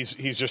 Yeah, he's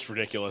just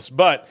ridiculous.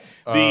 But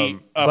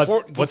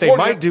what they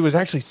might do is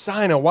actually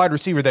sign a wide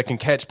receiver that can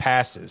catch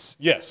passes.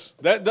 Yes,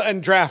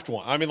 and draft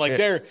one. I mean,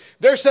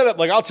 they're set up.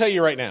 Like, I'll tell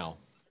you right now,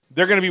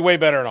 they're going to be way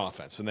better in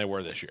offense than they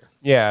were this year.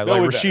 Yeah,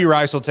 Rashee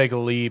Rice will take a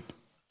leap.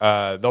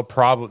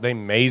 They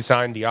may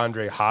sign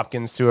DeAndre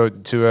Hopkins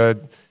to a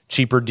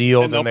cheaper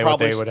deal than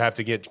they would have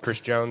to get Chris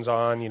Jones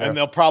on. And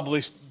they'll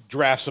probably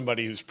draft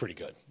somebody who's pretty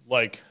good.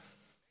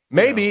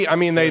 Maybe. I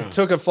mean, they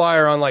took a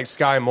flyer on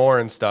Sky Moore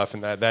and stuff,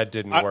 and that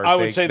didn't work. I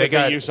would say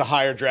they used a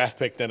higher draft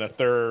pick than a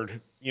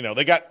third.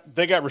 They got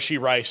Rashee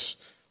Rice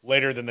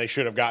later than they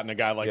should have gotten a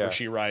guy like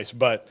Rashee Rice.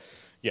 But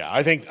yeah,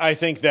 I think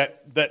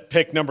that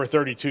pick number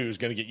 32 is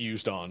going to get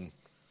used on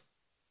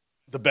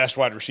the best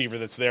wide receiver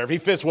that's there if he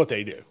fits what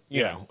they do.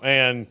 You know,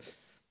 and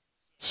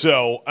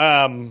so.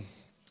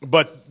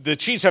 But the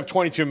Chiefs have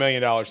 $22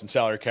 million in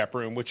salary cap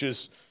room, which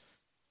is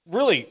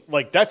really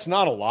that's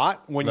not a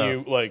lot when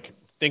you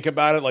think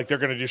about it. They're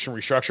going to do some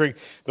restructuring.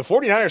 The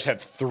 49ers have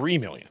 $3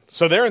 million,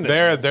 so they're in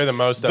they're the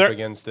most up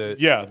against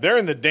it. Yeah, they're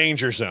in the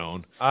danger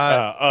zone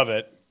of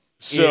it.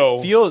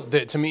 So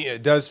to me,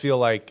 it does feel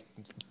like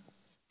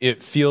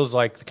it feels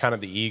like kind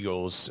of the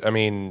Eagles. I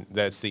mean,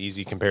 that's the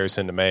easy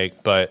comparison to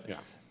make, but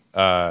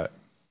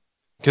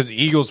because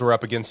the Eagles were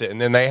up against it,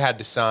 and then they had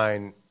to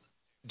sign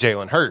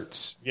Jalen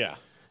Hurts. Yeah.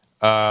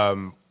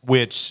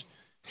 Which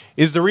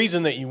is the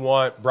reason that you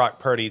want Brock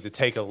Purdy to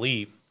take a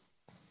leap,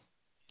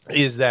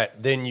 is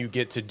that then you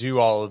get to do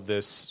all of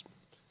this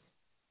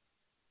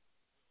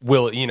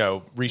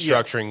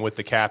restructuring with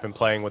the cap and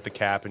playing with the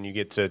cap, and you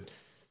get to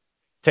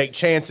take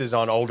chances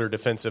on older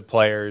defensive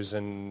players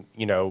and,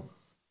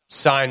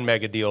 sign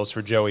mega deals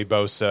for Joey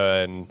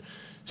Bosa and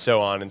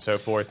so on and so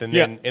forth. And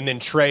then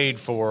trade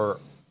for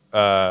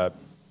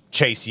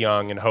Chase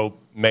Young and hope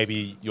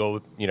maybe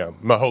he'll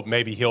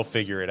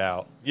figure it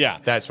out. Yeah.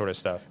 That sort of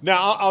stuff. Now,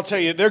 I'll tell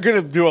you, they're going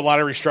to do a lot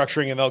of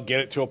restructuring, and they'll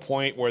get it to a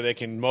point where they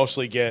can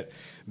mostly get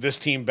this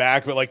team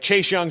back. But,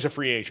 Chase Young's a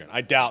free agent.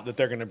 I doubt that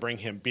they're going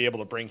to be able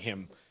to bring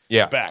him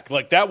back.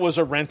 That was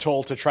a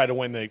rental to try to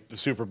win the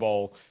Super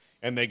Bowl,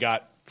 and they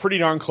got pretty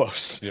darn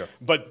close,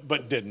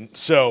 but didn't.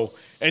 So,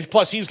 and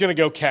plus, he's going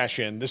to go cash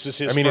in. This is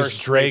his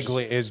first.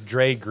 Is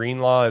Dre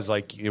Greenlaw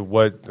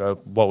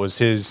what was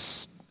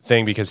his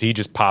thing, because he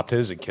just popped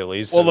his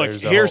Achilles? Well, look,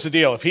 here's the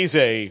deal. If he's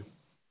a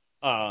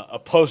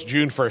post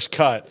June 1st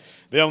cut,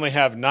 they only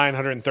have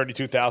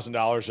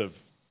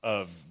 $932,000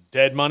 of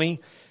dead money,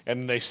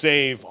 and they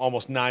save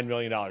almost $9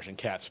 million in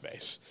cap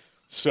space.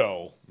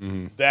 So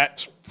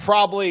that's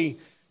probably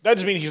 – that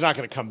doesn't mean he's not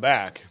going to come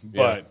back,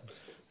 but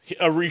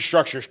a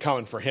restructure is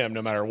coming for him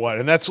no matter what.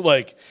 And that's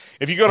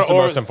if you go that's to – the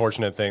most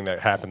unfortunate thing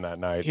that happened that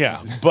night.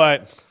 Yeah,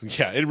 but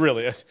it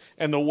really is.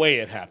 And the way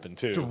it happened,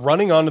 too.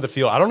 Running onto the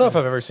field. I don't know if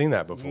I've ever seen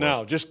that before.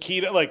 No, just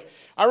keyed it.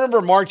 I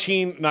remember Bill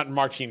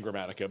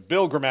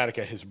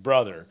Grammatica, his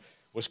brother,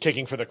 was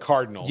kicking for the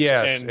Cardinals.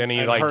 Yes, and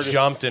he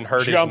jumped and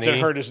hurt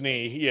his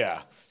knee.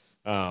 Yeah.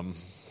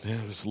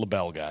 It was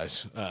LaBelle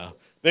guys.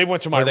 They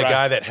went to my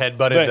guy that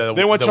headbutted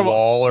the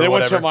wall or whatever. They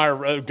went to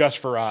my Gus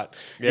Farrat.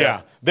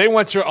 Yeah. They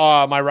went to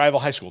my rival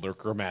high school. Their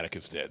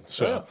Grammaticas did.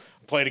 So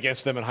played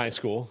against them in high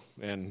school.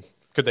 And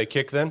could they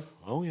kick then?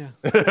 Oh, yeah.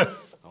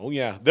 Oh,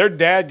 yeah. Their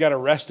dad got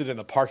arrested in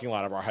the parking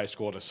lot of our high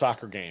school at a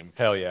soccer game.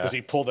 Hell yeah. Because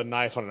he pulled a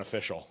knife on an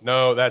official.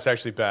 No, that's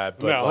actually bad.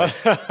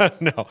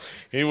 But no.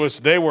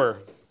 Their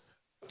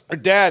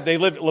dad,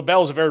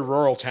 LaBelle's a very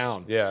rural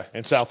town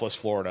in Southwest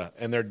Florida.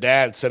 And their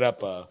dad set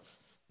up a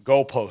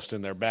goalpost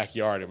in their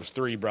backyard. It was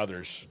three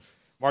brothers.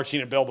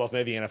 Martine and Bill both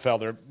made the NFL.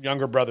 Their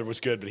younger brother was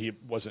good, but he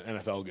wasn't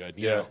NFL good.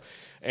 You know?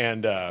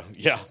 And, that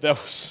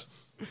was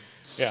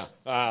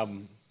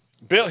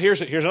Bill,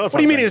 here's another fun What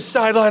do you mean thing. his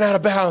sideline out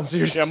of bounds?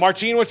 Yeah,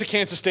 Martine went to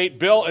Kansas State.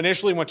 Bill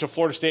initially went to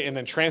Florida State and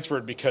then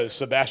transferred because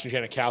Sebastian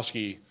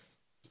Janikowski,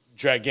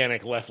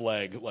 gigantic left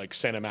leg,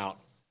 sent him out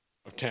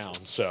of town.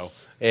 So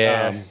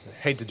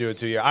hate to do it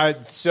to you.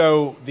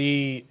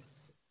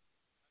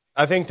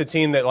 I think the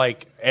team that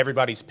like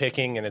everybody's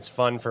picking and it's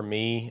fun for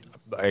me,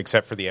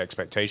 except for the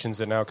expectations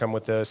that now come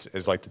with this,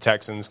 is like the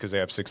Texans because they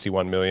have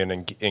 $61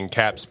 million in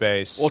cap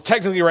space. Well,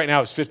 technically, right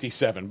now it's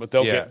 57, but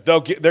they're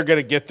going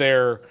to get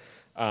there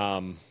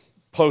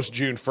post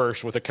June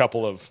 1st with a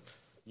couple of,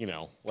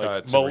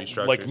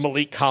 like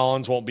Malik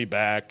Collins won't be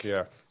back.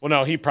 Yeah. Well,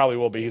 no, he probably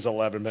will be. He's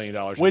 $11 million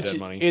in dead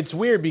money. It's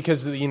weird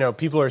because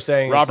people are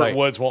saying Robert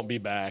Woods won't be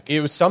back.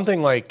 It was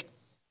something like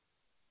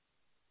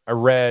I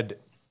read.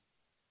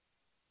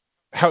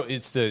 How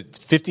it's the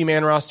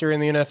 50-man roster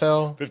in the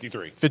NFL?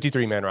 53.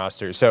 53-man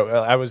roster. So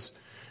I was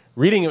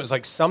reading it was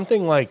like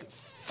something like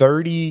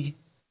 30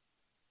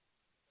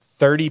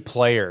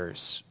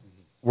 players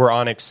were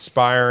on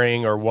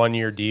expiring or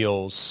one-year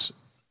deals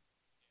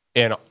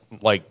and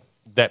like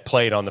that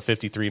played on the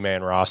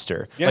 53-man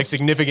roster. Yeah. Like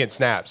significant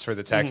snaps for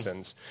the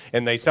Texans.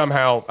 And they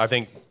somehow, I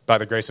think by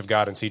the grace of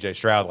God and CJ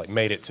Stroud, like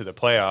made it to the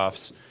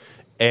playoffs.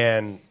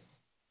 And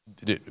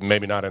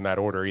maybe not in that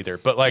order either.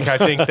 But like I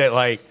think that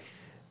like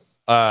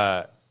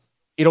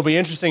it'll be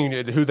interesting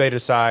who they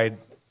decide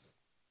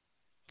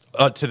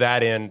to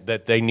that end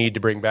that they need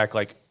to bring back,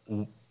 like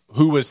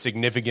who was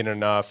significant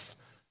enough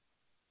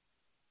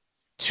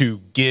to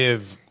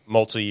give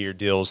multi-year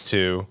deals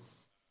to.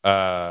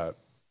 And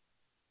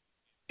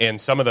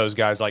some of those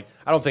guys, like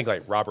I don't think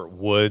like Robert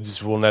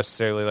Woods will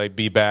necessarily like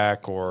be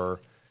back or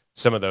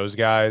some of those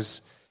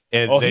guys.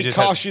 And he just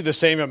costs you the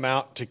same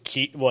amount to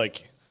keep.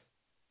 Like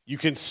you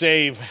can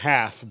save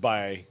half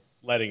by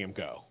letting him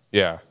go.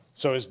 Yeah.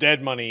 So his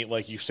dead money,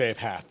 like you save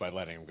half by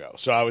letting him go.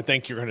 So I would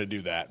think you're going to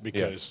do that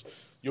because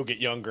you'll get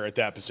younger at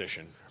that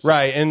position. So.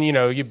 Right, and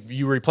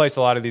you replace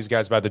a lot of these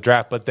guys by the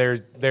draft, but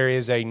there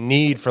is a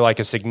need for like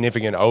a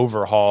significant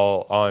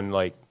overhaul on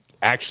like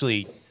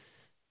actually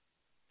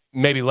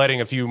maybe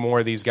letting a few more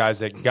of these guys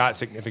that got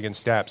significant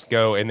snaps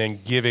go and then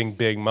giving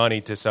big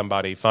money to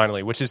somebody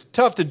finally, which is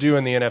tough to do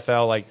in the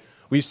NFL. Like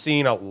we've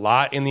seen a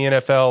lot in the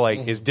NFL,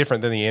 like is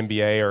different than the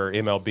NBA or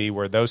MLB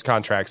where those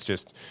contracts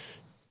just –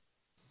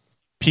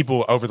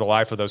 people over the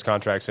life of those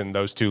contracts in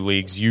those two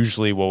leagues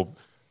usually will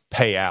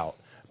pay out.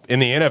 In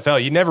the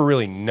NFL, you never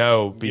really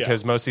know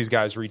because most of these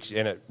guys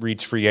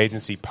reach free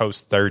agency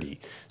post 30.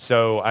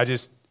 So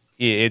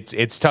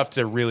it's tough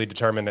to really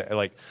determine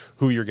like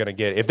who you're going to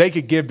get. If they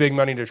could give big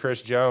money to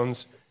Chris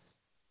Jones,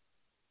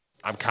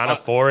 I'm kind of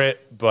for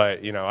it, but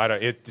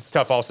it's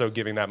tough also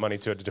giving that money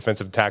to a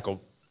defensive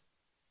tackle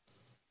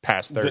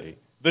past 30.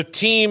 The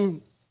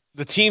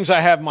teams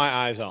I have my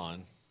eyes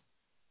on,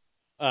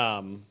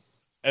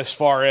 as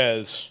far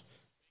as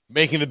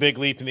making the big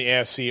leap in the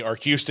AFC are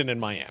Houston and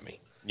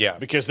Miami. Yeah.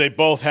 Because they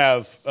both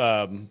have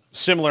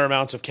similar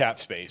amounts of cap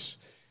space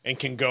and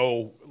can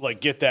go like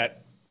get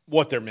that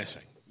what they're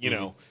missing.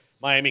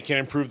 Miami can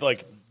improve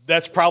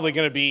that's probably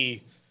going to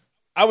be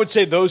I would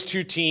say those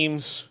two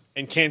teams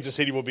and Kansas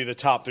City will be the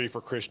top three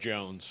for Chris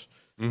Jones.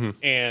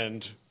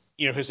 And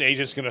his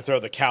agent's going to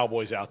throw the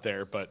Cowboys out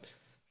there, but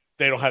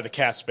they don't have the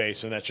cap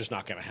space and that's just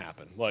not going to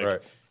happen.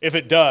 If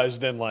it does,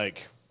 then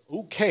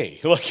okay,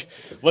 we got to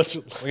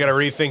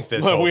rethink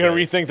this. We got to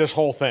rethink this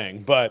whole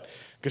thing. But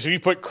because if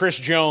you put Chris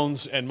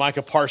Jones and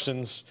Micah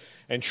Parsons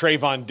and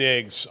Trayvon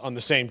Diggs on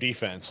the same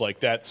defense,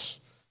 that's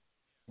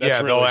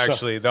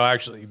really they'll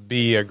actually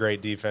be a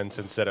great defense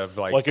instead of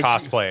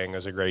cosplaying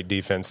as a great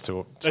defense.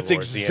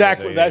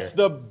 That's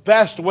the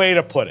best way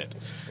to put it.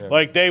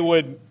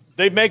 Yeah.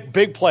 They make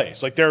big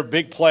plays. They're a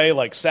big play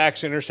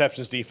sacks,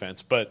 interceptions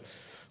defense, but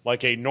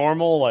a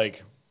normal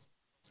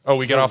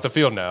we get off the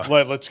field now.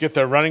 Let's get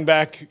the running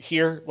back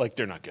here.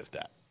 They're not good at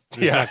that.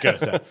 They're not good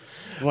at that.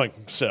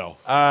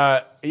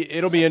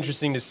 It'll be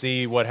interesting to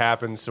see what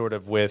happens sort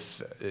of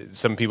with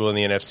some people in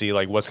the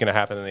NFC, what's going to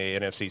happen in the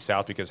NFC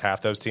South because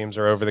half those teams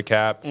are over the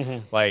cap.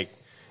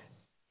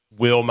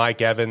 Will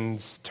Mike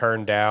Evans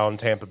turn down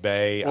Tampa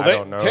Bay? I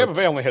don't know. Tampa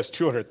Bay only has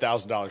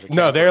 $200,000.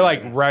 No, they're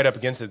right up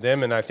against it.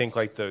 Them, and I think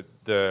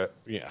the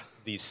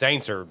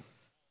Saints are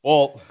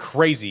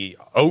crazy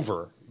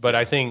over. But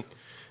I think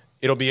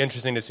it'll be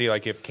interesting to see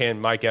if can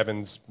Mike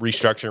Evans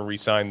restructure and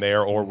re-sign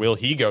there, or will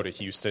he go to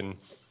Houston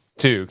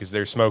too? Because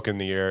they're smoking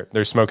the air.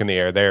 They're smoking the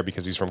air there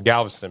because he's from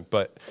Galveston.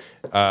 But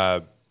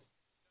no,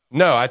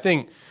 I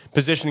think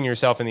positioning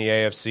yourself in the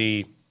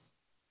AFC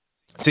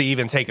to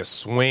even take a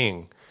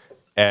swing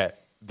at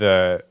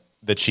the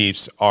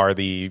Chiefs are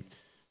the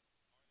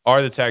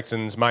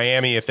Texans.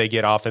 Miami, if they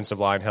get offensive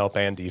line help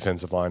and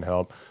defensive line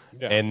help,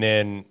 and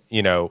then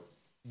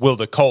will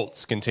the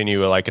Colts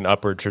continue an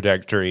upward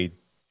trajectory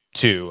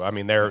too? I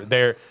mean,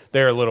 they're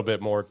a little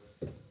bit more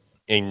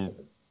in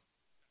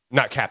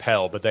not cap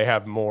hell, but they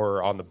have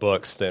more on the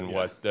books than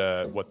what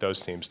those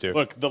teams do.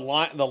 Look, the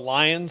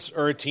Lions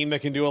are a team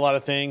that can do a lot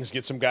of things.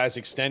 Get some guys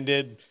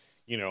extended.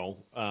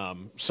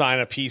 Sign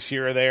a piece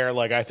here or there.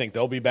 I think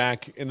they'll be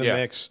back in the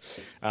mix.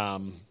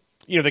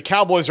 The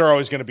Cowboys are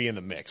always going to be in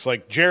the mix.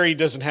 Jerry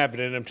doesn't have it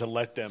in him to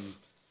let them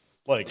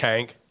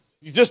tank.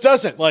 He just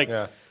doesn't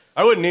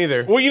I wouldn't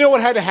either. Well, you know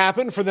what had to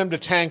happen for them to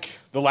tank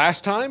the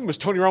last time was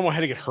Tony Romo had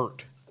to get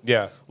hurt.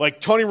 Yeah.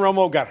 Tony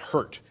Romo got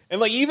hurt.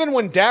 And even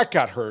when Dak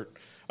got hurt,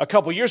 a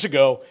couple years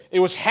ago,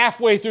 it was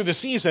halfway through the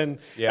season,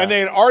 Yeah. and they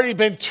had already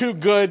been too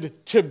good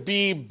to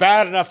be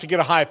bad enough to get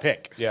a high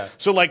pick. Yeah.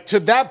 So, like, to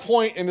that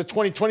point in the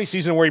 2020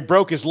 season where he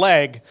broke his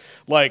leg,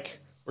 like,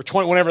 or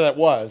 20, whenever that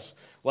was,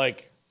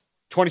 like,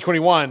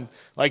 2021,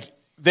 like,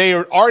 they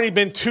had already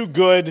been too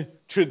good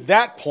to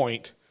that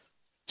point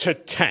to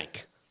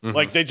tank.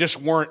 Like, they just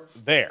weren't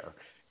there.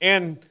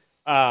 And,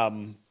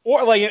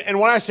 or like, and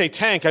when I say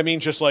tank, I mean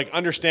just like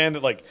understand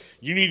that like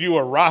you need to do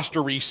a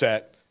roster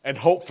reset and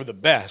hope for the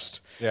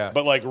best. Yeah.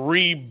 But like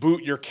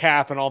reboot your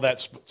cap and all that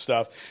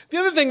stuff. The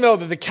other thing though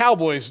that the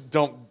Cowboys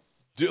don't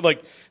do,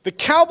 like the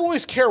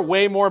Cowboys care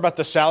way more about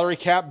the salary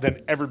cap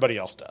than everybody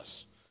else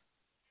does.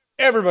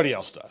 Everybody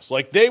else does.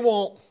 Like they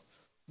won't.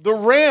 The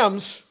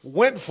Rams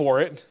went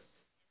for it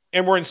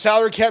and were in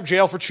salary cap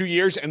jail for 2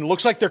 years, and it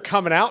looks like they're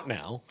coming out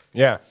now.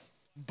 Yeah.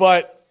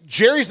 But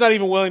Jerry's not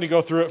even willing to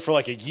go through it for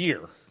like a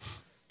year.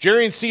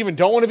 Jerry and Steven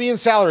don't want to be in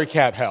salary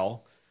cap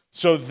hell,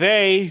 so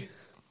they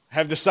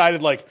have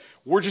decided, like,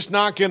 we're just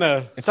not going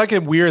to. It's like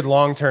a weird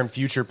long-term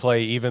future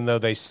play, even though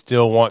they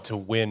still want to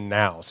win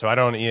now. So I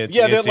don't. It's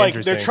they're like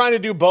interesting. they're trying to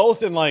do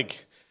both, and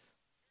like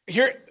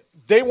here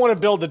they want to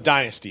build a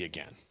dynasty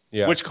again,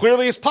 which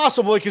clearly is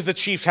possible because the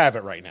Chiefs have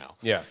it right now.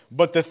 Yeah.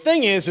 But the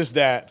thing is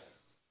that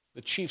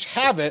the Chiefs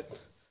have it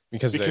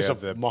because they have of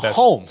the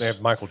Mahomes. best, they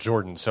have Michael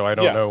Jordan, so I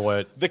don't know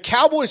what the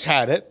Cowboys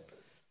had it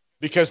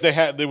because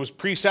there was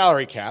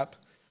pre-salary cap,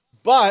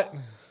 but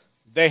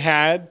they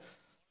had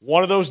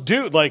one of those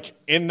dudes, like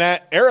in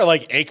that era,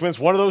 like Aikman's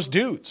one of those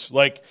dudes.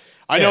 Like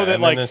I know that,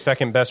 and like the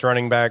second best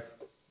running back,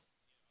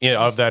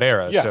 of that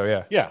era.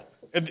 So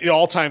and the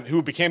all-time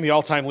who became the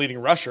all-time leading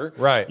rusher,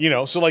 right?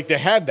 So like they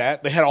had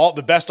that, they had all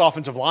the best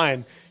offensive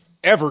line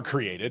ever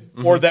created,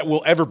 or that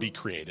will ever be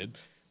created.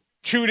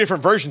 2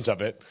 different versions of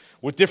it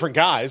with different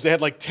guys. They had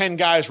like 10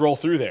 guys roll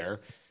through there,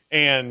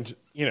 and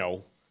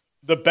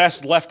the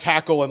best left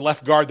tackle and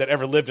left guard that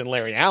ever lived in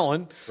Larry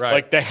Allen. Right.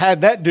 Like they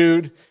had that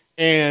dude,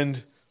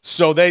 and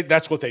so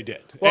that's what they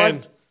did. Well,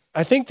 and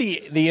I think the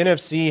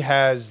NFC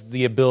has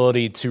the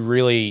ability to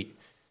really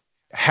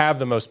have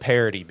the most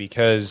parity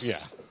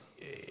because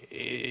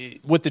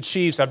with the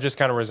Chiefs, I've just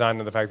kind of resigned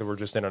to the fact that we're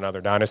just in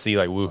another dynasty,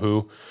 like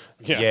woohoo,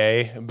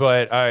 yay.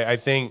 But I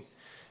think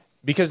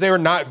because they were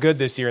not good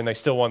this year and they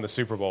still won the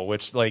Super Bowl,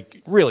 which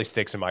like really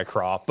sticks in my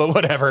craw, but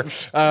whatever.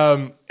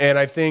 And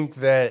I think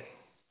that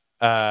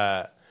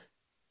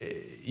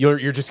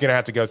you're just going to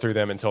have to go through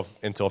them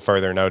until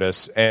further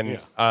notice. And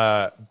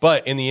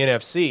but in the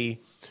NFC,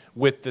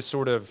 with the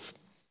sort of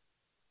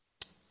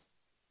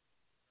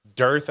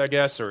dearth, I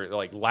guess, or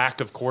like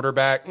lack of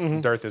quarterback,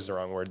 dearth is the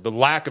wrong word. The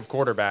lack of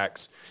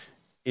quarterbacks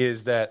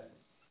is that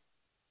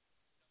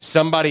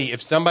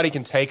if somebody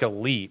can take a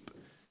leap,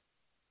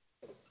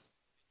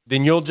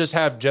 then you'll just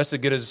have just as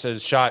good as a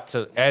shot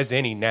as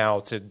any now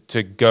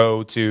to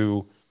go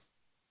to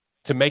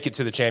make it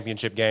to the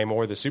championship game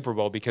or the Super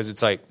Bowl, because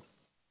it's like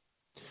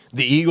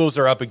the Eagles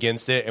are up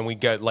against it, and we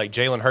got like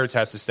Jalen Hurts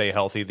has to stay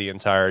healthy the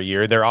entire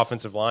year. Their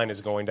offensive line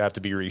is going to have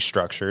to be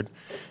restructured.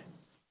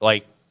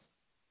 Like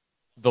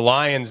the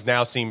Lions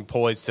now seem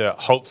poised to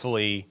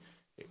hopefully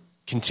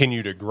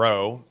continue to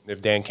grow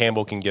if Dan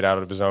Campbell can get out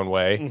of his own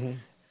way.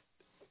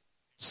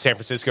 San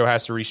Francisco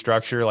has to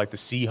restructure. Like the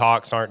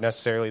Seahawks aren't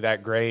necessarily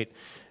that great.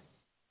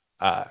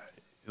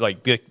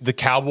 Like the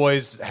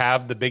Cowboys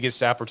have the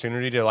biggest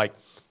opportunity to like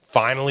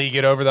finally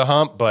get over the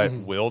hump, but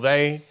will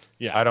they?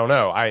 Yeah, I don't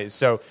know.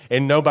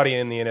 And nobody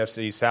in the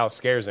NFC South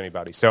scares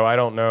anybody. So I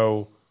don't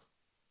know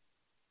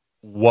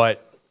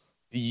what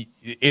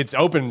it's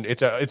open.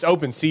 It's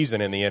open season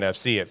in the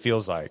NFC. It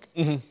feels like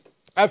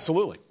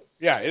absolutely,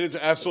 yeah, it is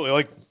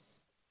absolutely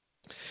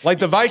like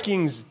the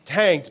Vikings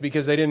tanked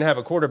because they didn't have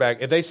a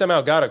quarterback. If they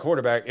somehow got a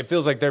quarterback, it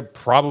feels like they're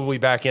probably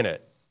back in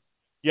it.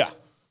 Yeah.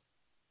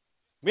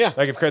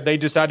 Like if they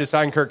decide to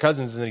sign Kirk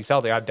Cousins and he's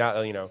healthy, I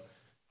doubt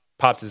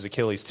popped his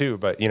Achilles too.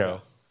 But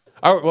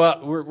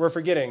we're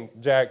forgetting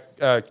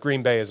Jack.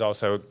 Green Bay is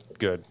also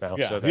good now.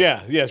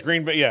 Yes,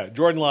 Green Bay. Yeah,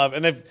 Jordan Love,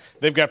 and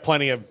they've got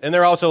plenty of, and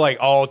they're also like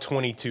all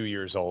 22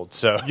 years old.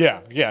 So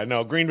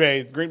Green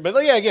Bay.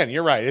 But yeah, again,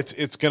 you're right.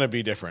 It's going to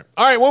be different.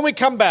 All right, when we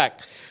come back,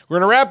 we're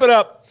going to wrap it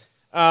up.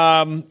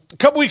 A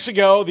couple weeks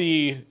ago,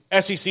 the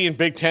SEC and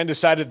Big Ten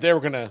decided they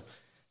were going to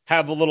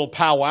have a little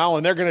powwow,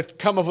 and they're going to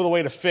come up with a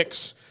way to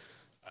fix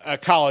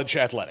college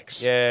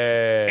athletics.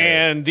 Yeah.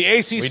 And the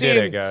ACC, we did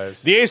it,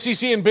 guys. The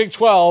ACC and Big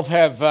 12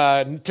 have,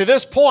 to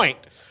this point,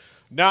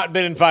 not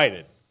been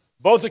invited.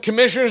 Both the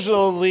commissioners of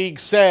the league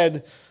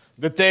said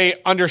that they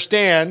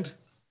understand,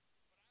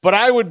 but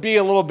I would be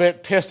a little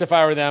bit pissed if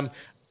I were them,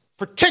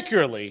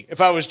 particularly if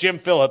I was Jim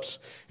Phillips,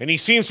 and he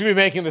seems to be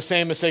making the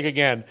same mistake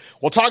again.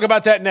 We'll talk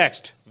about that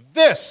next.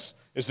 This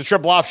is the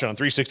Triple Option on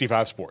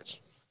 365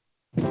 Sports.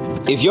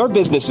 If your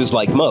business is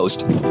like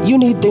most, you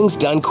need things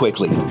done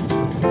quickly.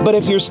 But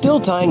if you're still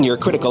tying your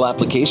critical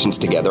applications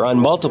together on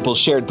multiple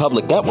shared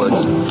public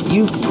networks,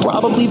 you've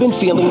probably been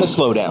feeling the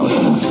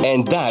slowdown.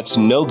 And that's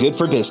no good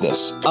for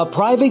business. A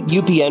private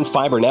UPN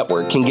fiber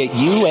network can get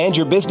you and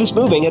your business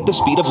moving at the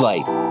speed of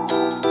light.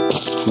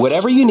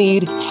 Whatever you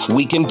need,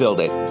 we can build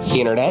it.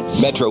 Internet,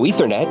 Metro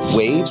Ethernet,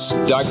 Waves,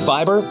 dark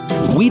fiber.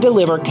 We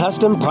deliver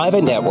custom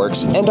private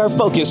networks and are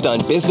focused on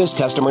business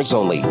customers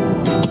only.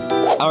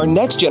 Our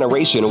next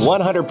generation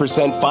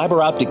 100%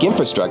 fiber optic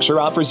infrastructure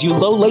offers you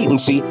low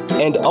latency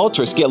and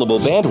ultra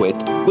scalable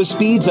bandwidth with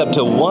speeds up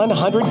to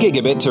 100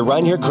 gigabit to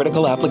run your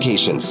critical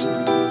applications.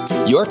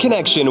 Your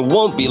connection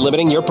won't be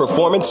limiting your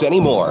performance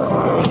anymore.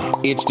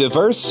 It's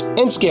diverse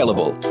and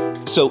scalable,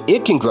 so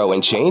it can grow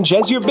and change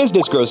as your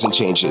business grows and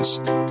changes.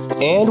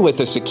 And with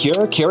a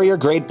secure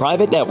carrier-grade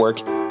private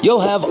network,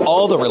 you'll have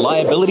all the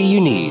reliability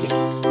you need.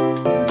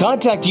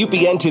 Contact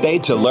UPN today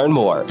to learn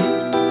more.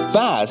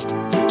 Fast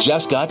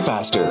just got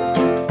faster.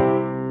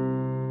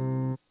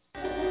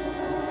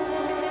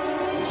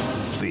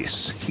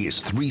 This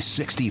is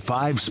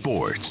 365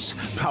 Sports,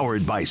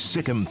 powered by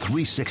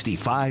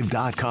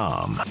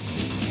Sikkim365.com.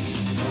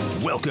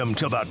 Welcome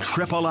to the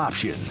Triple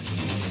Option.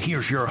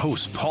 Here's your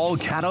host, Paul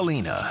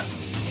Catalina.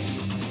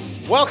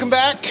 Welcome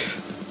back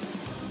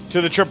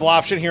to the Triple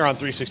Option here on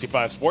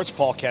 365 Sports.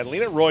 Paul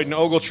Catalina, Royden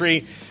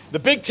Ogletree. The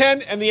Big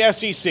Ten and the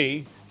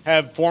SEC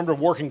have formed a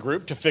working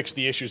group to fix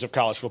the issues of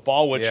college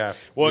football, which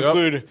will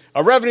include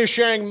a revenue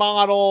sharing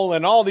model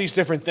and all these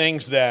different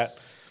things that,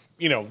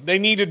 they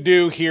need to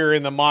do here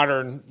in the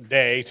modern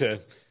day to,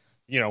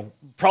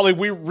 probably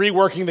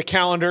reworking the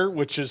calendar,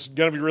 which is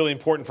going to be really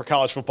important for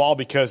college football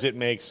because it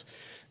makes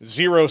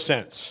zero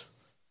sense.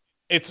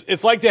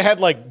 It's like they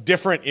had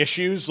different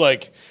issues. All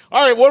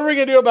right, what are we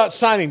going to do about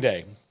signing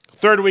day?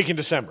 Third week in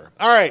December.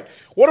 All right,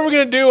 what are we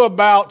going to do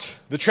about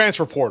the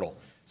transfer portal?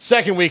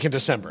 Second week in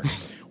December.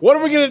 What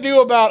are we going to do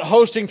about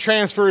hosting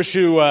transfers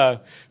who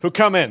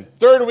come in?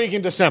 Third week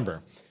in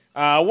December.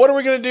 What are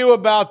we going to do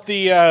about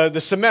the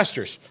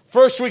semesters?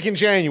 First week in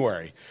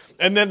January.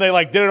 And then they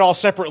did it all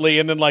separately,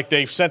 and then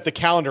they sent the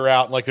calendar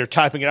out and they're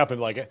typing it up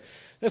and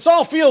this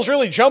all feels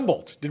really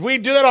jumbled. Did we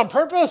do that on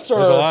purpose? Or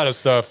There's a lot of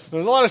stuff.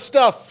 There's a lot of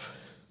stuff.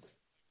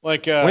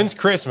 When's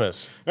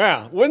Christmas?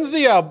 Yeah. When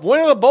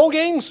are the bowl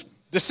games?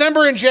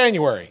 December and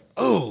January.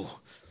 Ooh.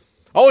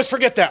 Always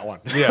forget that one.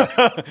 Yeah.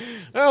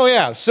 Oh,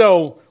 yeah.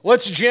 So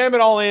let's jam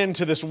it all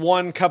into this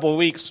one couple of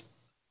weeks.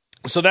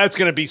 So that's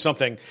going to be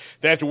something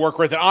they have to work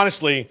with. And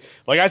honestly,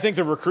 I think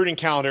the recruiting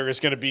calendar is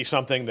going to be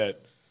something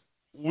that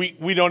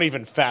we don't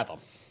even fathom.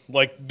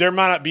 There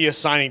might not be a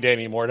signing day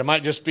anymore. It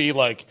might just be you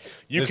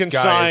this can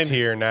guy sign is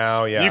here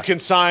now. Yeah. You can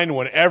sign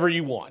whenever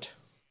you want.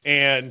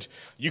 And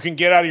you can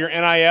get out of your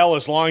NIL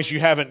as long as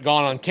you haven't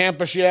gone on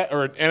campus yet,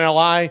 or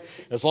NLI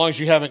as long as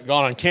you haven't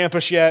gone on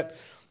campus yet.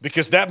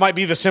 Because that might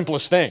be the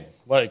simplest thing.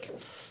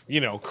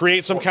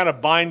 Create some kind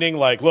of binding.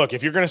 Look,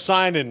 if you're going to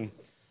sign in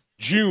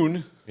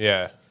June,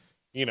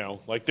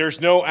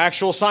 there's no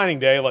actual signing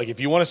day. If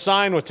you want to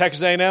sign with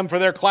Texas A&M for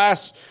their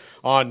class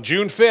on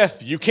June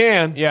 5th, you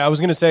can. Yeah, I was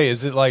going to say,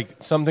 is it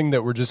something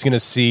that we're just going to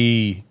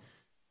see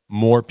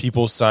more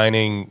people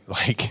signing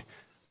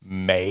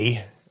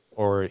May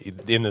or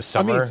in the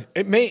summer?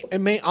 I mean, it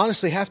may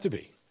honestly have to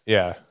be.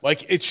 Yeah.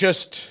 It's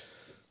just...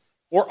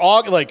 Or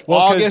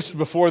August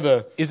before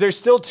the... Is there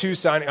still two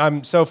signing...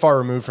 I'm so far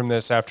removed from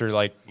this after,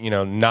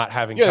 not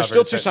having covered. There's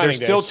still two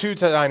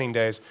signing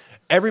days.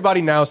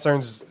 Everybody now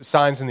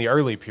signs in the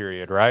early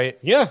period, right?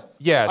 Yeah.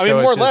 Yeah. I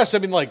mean, more or less. I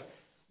mean, what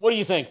do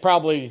you think?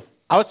 Probably...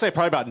 I would say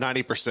probably about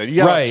 90%. You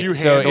got right. a few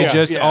so handles. it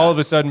just all of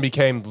a sudden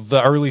became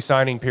the early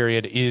signing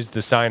period is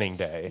the signing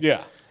day.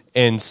 Yeah.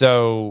 And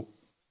so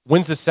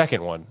when's the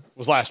second one? It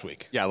was last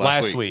week. Yeah,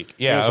 last week.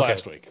 Yeah, it was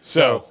last week.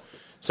 So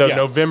yeah.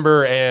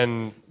 November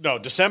and... No,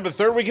 December,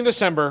 third week in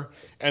December,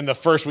 and the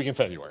first week in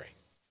February.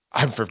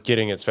 I'm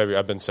forgetting it's February.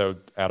 I've been so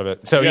out of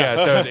it. So,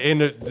 so in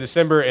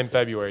December and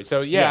February.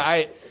 So,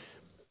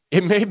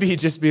 it may be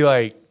just be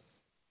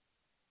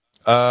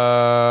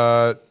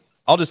I'll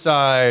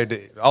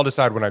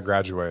decide when I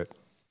graduate.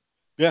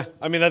 Yeah.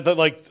 I mean,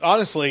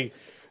 honestly,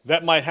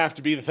 that might have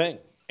to be the thing.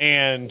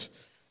 And...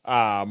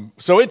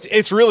 so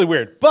it's really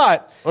weird,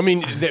 but I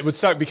mean, it would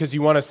suck because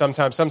you want to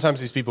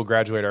sometimes these people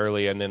graduate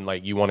early and then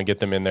you want to get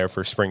them in there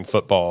for spring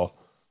football.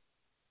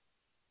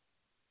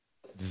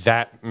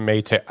 That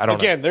may take, I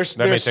don't know. That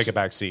may take a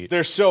back seat.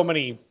 There's so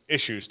many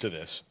issues to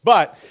this,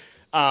 but,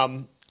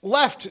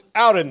 left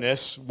out in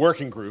this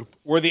working group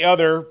were the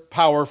other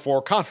Power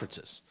 4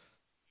 conferences.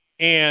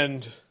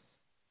 And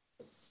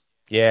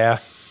the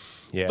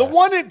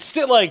one that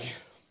still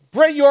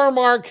Brett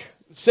Yormark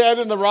said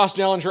in the Ross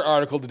Dellinger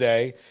article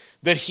today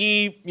that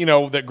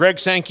that Greg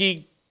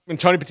Sankey and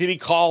Tony Petitti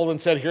called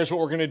and said, here's what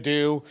we're going to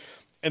do.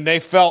 And they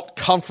felt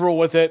comfortable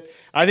with it.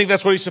 I think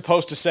that's what he's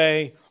supposed to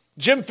say.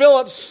 Jim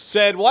Phillips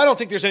said, well, I don't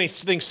think there's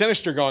anything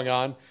sinister going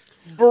on.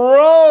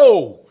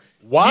 Bro,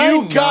 why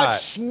you got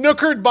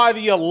snookered by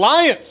the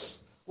alliance.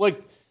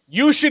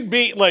 You should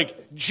be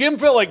Jim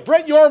Phillips,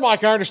 Brett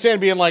Yormark, I understand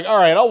being all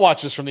right, I'll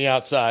watch this from the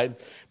outside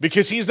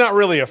because he's not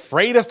really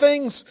afraid of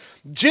things.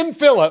 Jim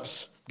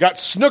Phillips got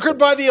snookered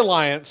by the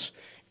alliance,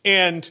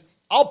 and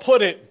I'll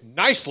put it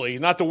nicely,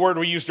 not the word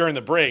we used during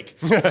the break,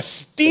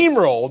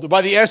 steamrolled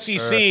by the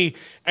SEC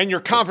and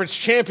your conference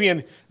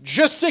champion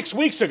just 6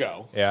 weeks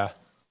ago. Yeah.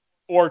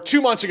 or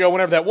 2 months ago,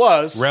 whenever that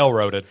was.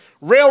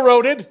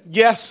 Railroaded,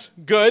 yes,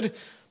 good.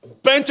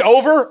 Bent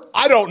over,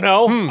 I don't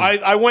know.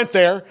 I went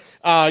there.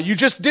 You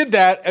just did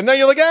that, and then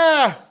you're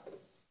like,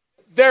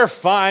 they're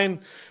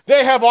fine.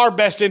 They have our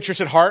best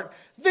interest at heart.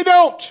 They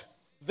don't.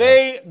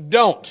 They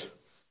don't.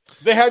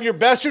 They have your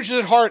best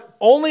interest at heart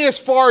only as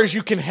far as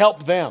you can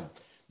help them.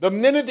 The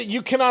minute that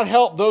you cannot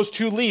help those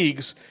two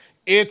leagues,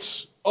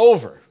 it's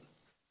over.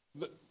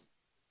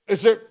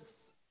 Is there?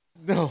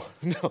 No.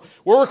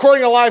 We're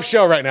recording a live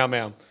show right now,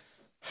 ma'am.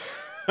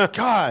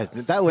 God,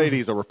 that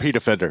lady's a repeat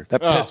offender.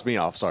 That pissed me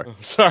off. Sorry.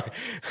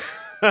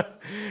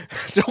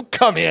 Don't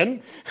come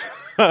in.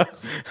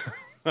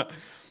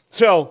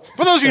 So,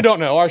 for those of you who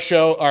don't know, our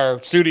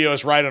studio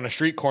is right on a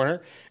street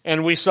corner,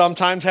 and we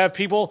sometimes have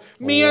people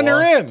meander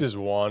in. Just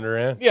wander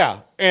in. Yeah,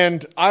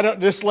 and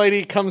this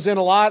lady comes in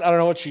a lot. I don't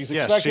know what she's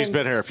expecting. Yes, she's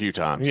been here a few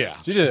times. Yeah.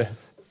 She did.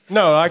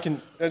 No, I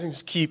can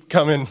just keep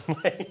coming.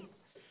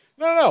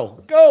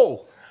 No,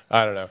 go.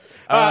 I don't know.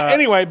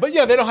 Anyway, but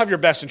yeah, they don't have your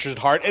best interest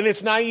at heart, and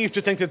it's naive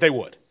to think that they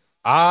would.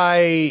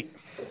 Brett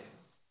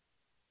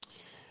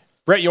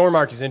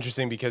Yormark is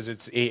interesting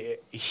because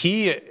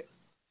he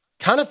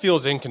kind of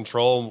feels in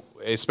control,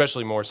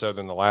 especially more so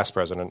than the last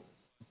president.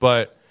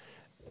 But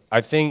I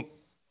think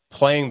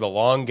playing the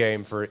long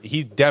game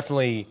he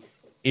definitely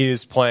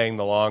is playing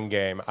the long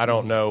game. I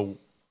don't know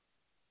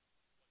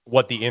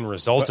what the end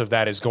result of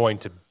that is going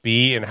to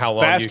be and how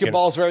long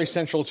basketball is very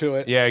central to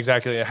it. Yeah,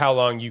 exactly. How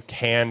long you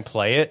can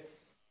play it.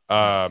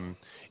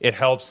 It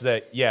helps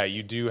that,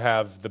 you do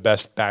have the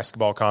best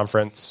basketball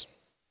conference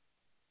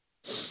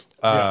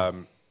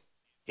in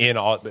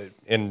all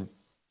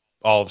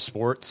of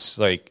sports.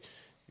 Like,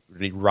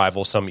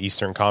 rival some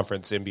Eastern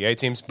Conference NBA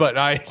teams. But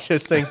I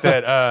just think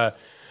that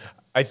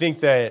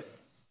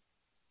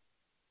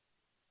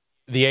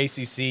the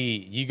ACC,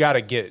 you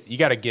gotta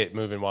get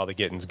moving while the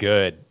getting's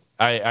good.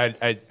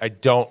 I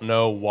don't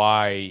know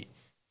why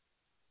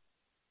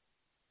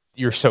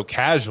you're so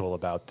casual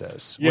about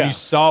this. When you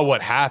saw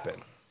what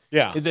happened.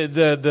 Yeah.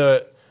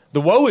 The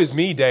woe is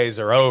me days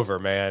are over,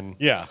 man.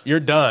 Yeah. You're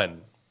done.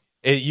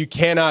 You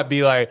cannot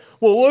be like,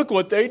 well, look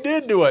what they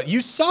did to it.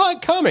 You saw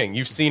it coming.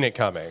 You've seen it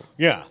coming.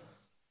 Yeah.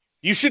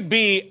 You should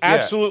be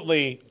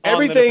absolutely on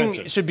everything the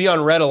defensive. should be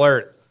on red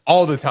alert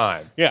all the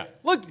time. Yeah.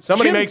 Look,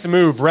 somebody makes a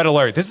move, red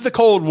alert. This is the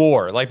Cold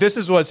War. Like, this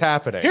is what's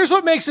happening. Here's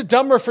what makes it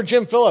dumber for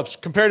Jim Phillips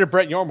compared to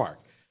Brett Yormark.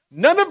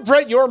 None of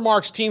Brett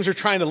Yormark's teams are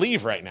trying to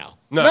leave right now.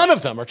 No. None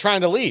of them are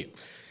trying to leave.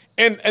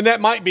 And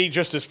that might be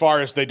just as far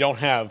as they don't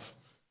have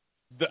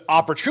the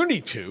opportunity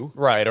to.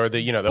 Right, or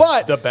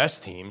the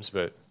best teams,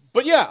 but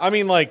yeah, I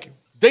mean, like,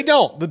 they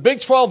don't. The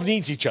Big 12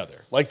 needs each other.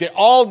 Like, they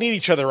all need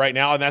each other right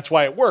now, and that's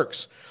why it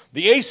works.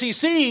 The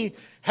ACC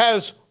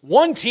has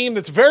one team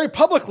that's very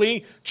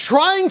publicly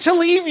trying to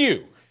leave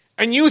you.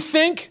 And you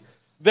think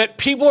that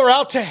people are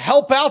out to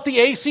help out the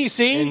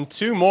ACC? And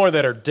two more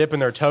that are dipping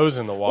their toes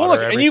in the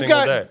water every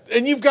single day.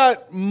 And you've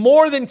got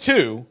more than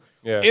two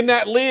in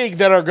that league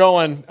that are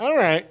going, all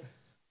right,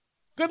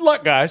 good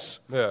luck, guys.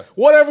 Yeah.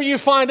 Whatever you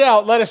find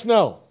out, let us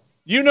know.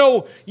 You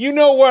know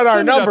what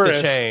our number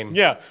is. Chain.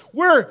 Yeah.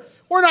 We're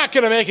not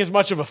going to make as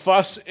much of a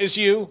fuss as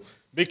you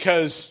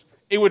because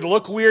it would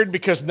look weird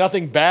because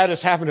nothing bad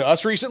has happened to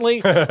us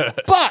recently.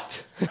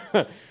 But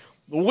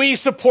we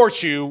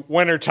support you,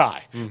 win or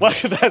tie. Mm-hmm.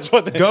 Like, that's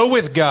what they go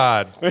with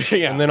God.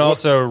 Yeah. And then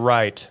also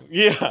right.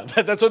 Yeah,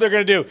 that's what they're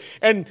going to do.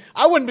 And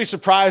I wouldn't be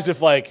surprised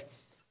if, like,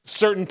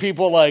 certain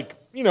people, like,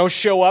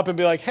 show up and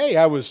be like, hey,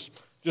 I was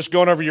just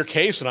going over your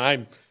case and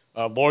I'm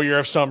a lawyer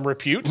of some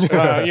repute,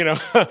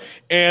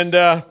 and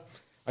I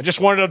just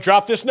wanted to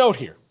drop this note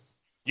here.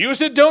 Use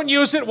it, don't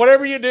use it,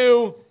 whatever you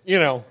do,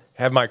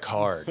 Have my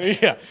card.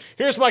 Yeah,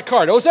 here's my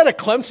card. Oh, is that a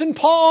Clemson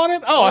paw on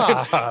it?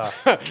 Oh,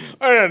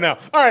 I don't know.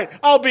 All right,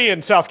 I'll be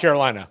in South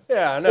Carolina.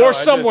 Yeah, no, or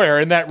somewhere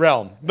in that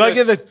realm. Like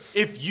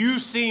if you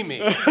see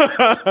me,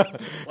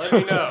 let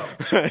me know.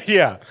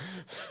 Yeah,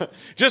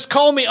 just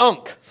call me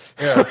Unc.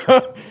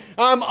 Yeah.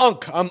 I'm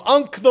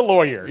Unc the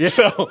lawyer. Yeah.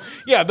 So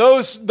yeah,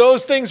 those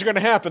things are going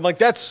to happen. Like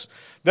that's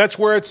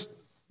where it's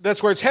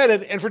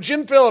headed. And for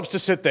Jim Phillips to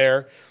sit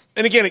there,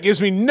 and again, it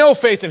gives me no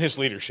faith in his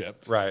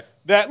leadership. Right.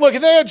 That look,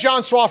 if they had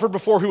John Swofford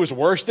before, who was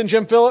worse than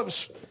Jim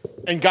Phillips,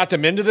 and got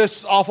them into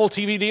this awful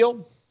TV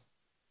deal.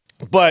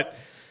 But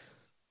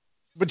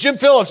Jim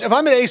Phillips, if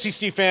I'm an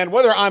ACC fan,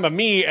 whether I'm an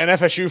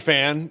FSU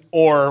fan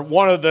or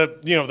one of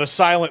the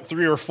silent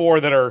 3 or 4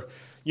 that are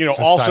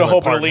also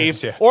hoping to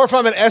leave. Yeah. Or if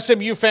I'm an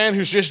SMU fan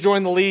who's just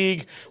joined the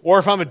league, or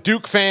if I'm a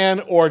Duke fan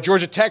or a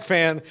Georgia Tech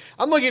fan,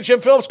 I'm looking at Jim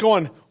Phillips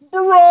going,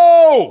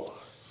 bro,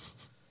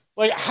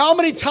 like, how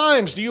many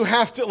times do you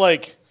have to,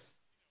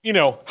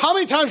 how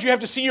many times do you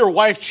have to see your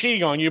wife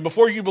cheating on you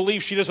before you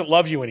believe she doesn't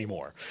love you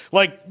anymore?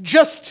 Like,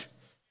 just,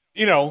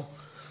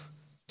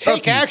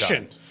 take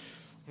action.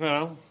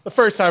 The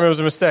first time it was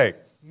a mistake.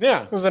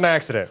 Yeah. It was an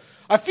accident.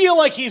 I feel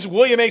like he's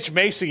William H.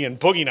 Macy in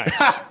Boogie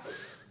Nights.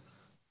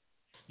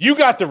 You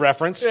got the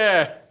reference.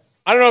 Yeah.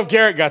 I don't know if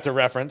Garrett got the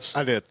reference.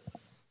 I did.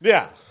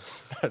 Yeah.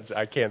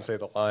 I can't say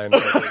the line.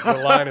 But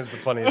the line is the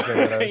funniest thing.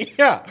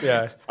 That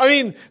Yeah. I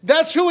mean,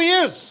 that's who he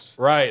is.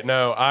 Right.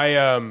 No,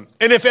 and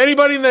if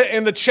anybody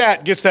in the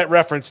chat gets that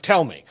reference,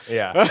 tell me.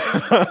 Yeah.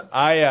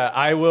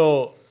 I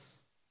will.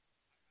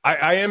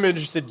 I am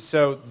interested.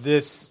 So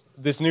this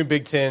new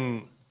Big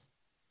Ten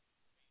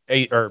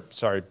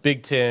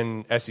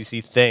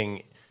SEC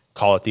thing,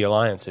 call it the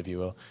alliance, if you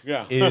will.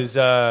 Yeah. Is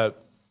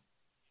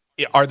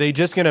are they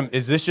just gonna?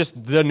 Is this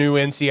just the new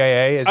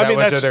NCAA? Is that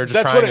what they're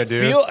just trying to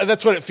do?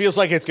 That's what it feels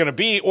like it's going to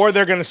be. Or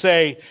they're going to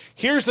say,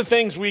 "Here's the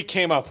things we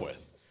came up with.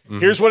 Mm-hmm.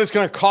 Here's what it's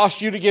going to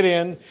cost you to get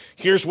in.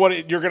 Here's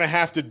what you're going to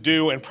have to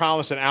do and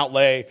promise and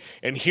outlay.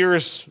 And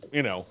here's,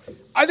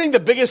 I think the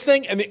biggest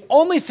thing and the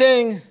only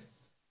thing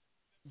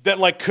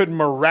that could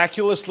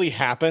miraculously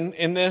happen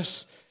in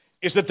this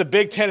is that the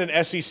Big Ten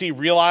and SEC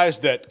realize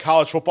that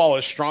college football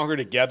is stronger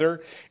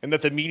together and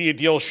that the media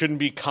deal shouldn't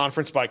be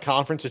conference by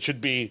conference. It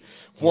should be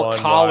for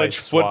college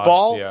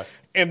football. Yeah.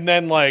 And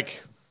then,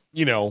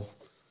 you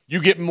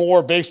get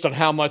more based on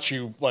how much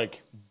you,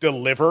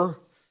 deliver,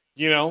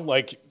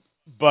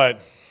 but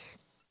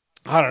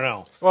I don't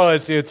know. Well,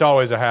 it's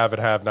always a have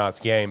and have-nots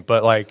game,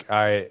 but,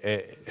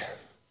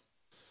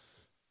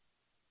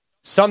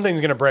 something's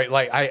going to break.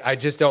 I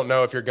just don't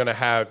know if you're going to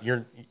have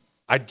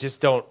I just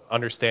don't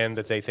understand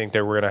that they think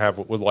that we're going to have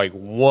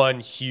one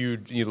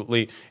huge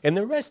league, and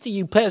the rest of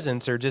you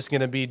peasants are just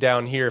going to be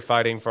down here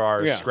fighting for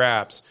our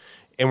scraps,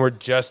 and we're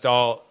just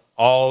all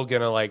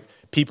going to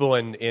people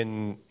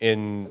in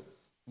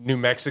New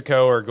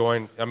Mexico are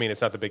going. I mean,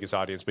 it's not the biggest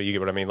audience, but you get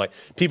what I mean.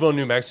 People in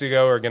New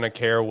Mexico are going to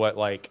care what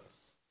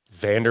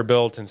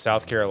Vanderbilt and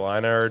South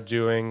Carolina are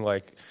doing,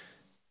 it's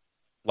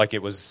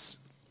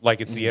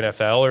the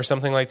NFL or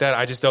something like that.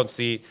 I just don't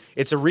see.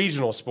 It's a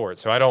regional sport,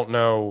 so I don't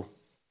know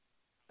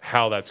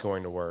how that's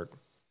going to work.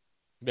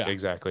 Yeah.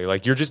 Exactly.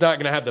 You're just not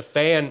going to have the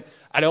fan.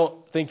 I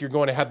don't think you're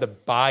going to have the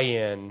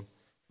buy-in.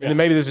 And then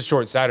maybe this is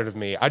short-sighted of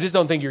me. I just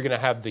don't think you're going to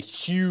have the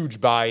huge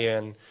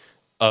buy-in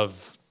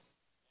of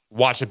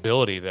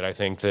watchability that I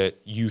think that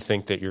you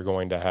think that you're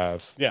going to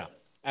have. Yeah,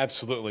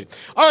 absolutely.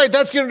 All right,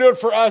 that's going to do it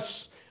for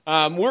us.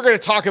 We're going to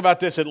talk about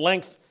this at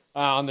length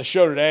on the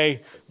show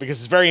today because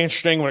it's very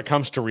interesting when it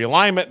comes to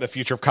realignment, the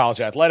future of college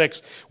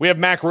athletics. We have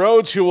Mack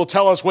Rhoades who will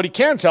tell us what he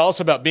can tell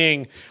us about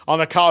being on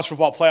the College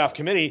Football Playoff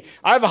Committee.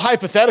 I have a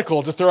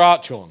hypothetical to throw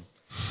out to him.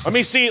 Let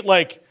me see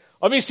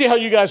how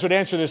you guys would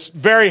answer this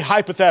very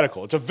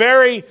hypothetical. It's a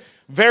very,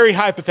 very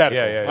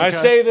hypothetical. Yeah. I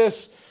say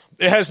this,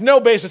 it has no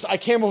basis. I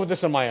came up with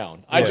this on my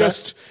own.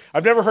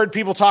 I've never heard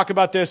people talk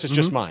about this. It's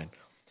just mine.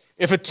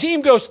 If a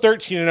team goes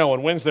 13-0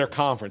 and wins their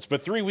conference,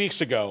 but 3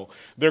 weeks ago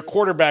their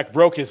quarterback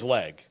broke his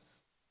leg,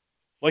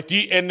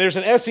 and there's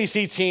an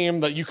SEC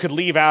team that you could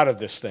leave out of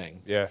this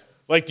thing. Yeah.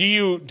 Do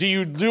you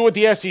do what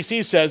the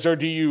SEC says, or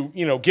do you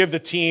give the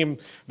team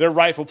their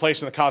rightful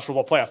place in the college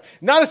football playoff?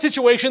 Not a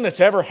situation that's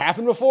ever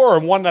happened before, or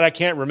one that I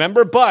can't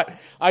remember, but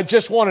I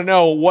just want to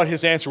know what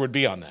his answer would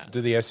be on that.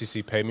 Do the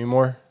SEC pay me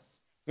more?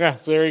 Yeah,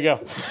 there you go.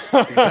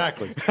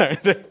 Exactly.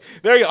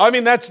 There you go. I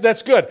mean,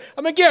 that's good.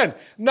 Again,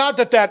 not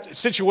that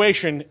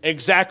situation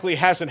exactly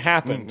hasn't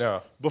happened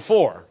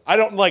before.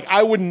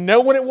 I wouldn't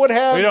know when it would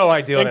have. We don't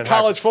like dealing in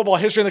college football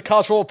history in the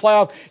college football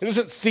playoff. It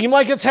doesn't seem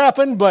like it's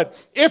happened,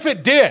 but if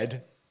it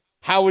did,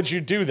 how would you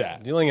do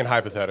that? Dealing in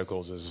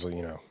hypotheticals is,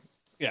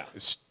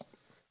 it's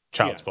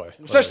child's play.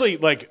 Especially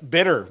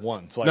bitter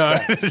ones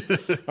that.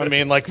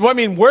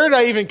 Where did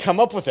I even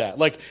come up with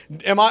that?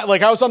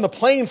 I was on the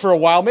plane for a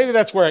while. Maybe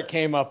that's where it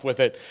came up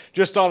with it.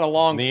 Just on a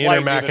long the flight.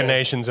 The inner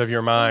machinations of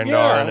your mind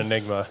are an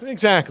enigma.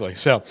 Exactly.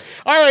 So,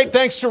 all right.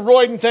 Thanks to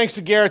Royden. Thanks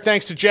to Garrett.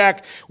 Thanks to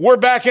Jack. We're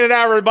back in an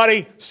hour,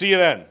 everybody. See you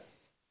then.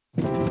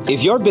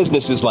 If your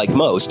business is like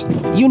most,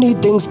 you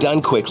need things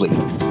done quickly.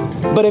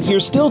 But if you're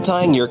still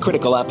tying your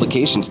critical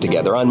applications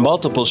together on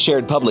multiple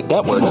shared public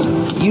networks,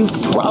 you've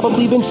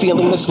probably been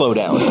feeling the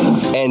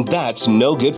slowdown. And that's no good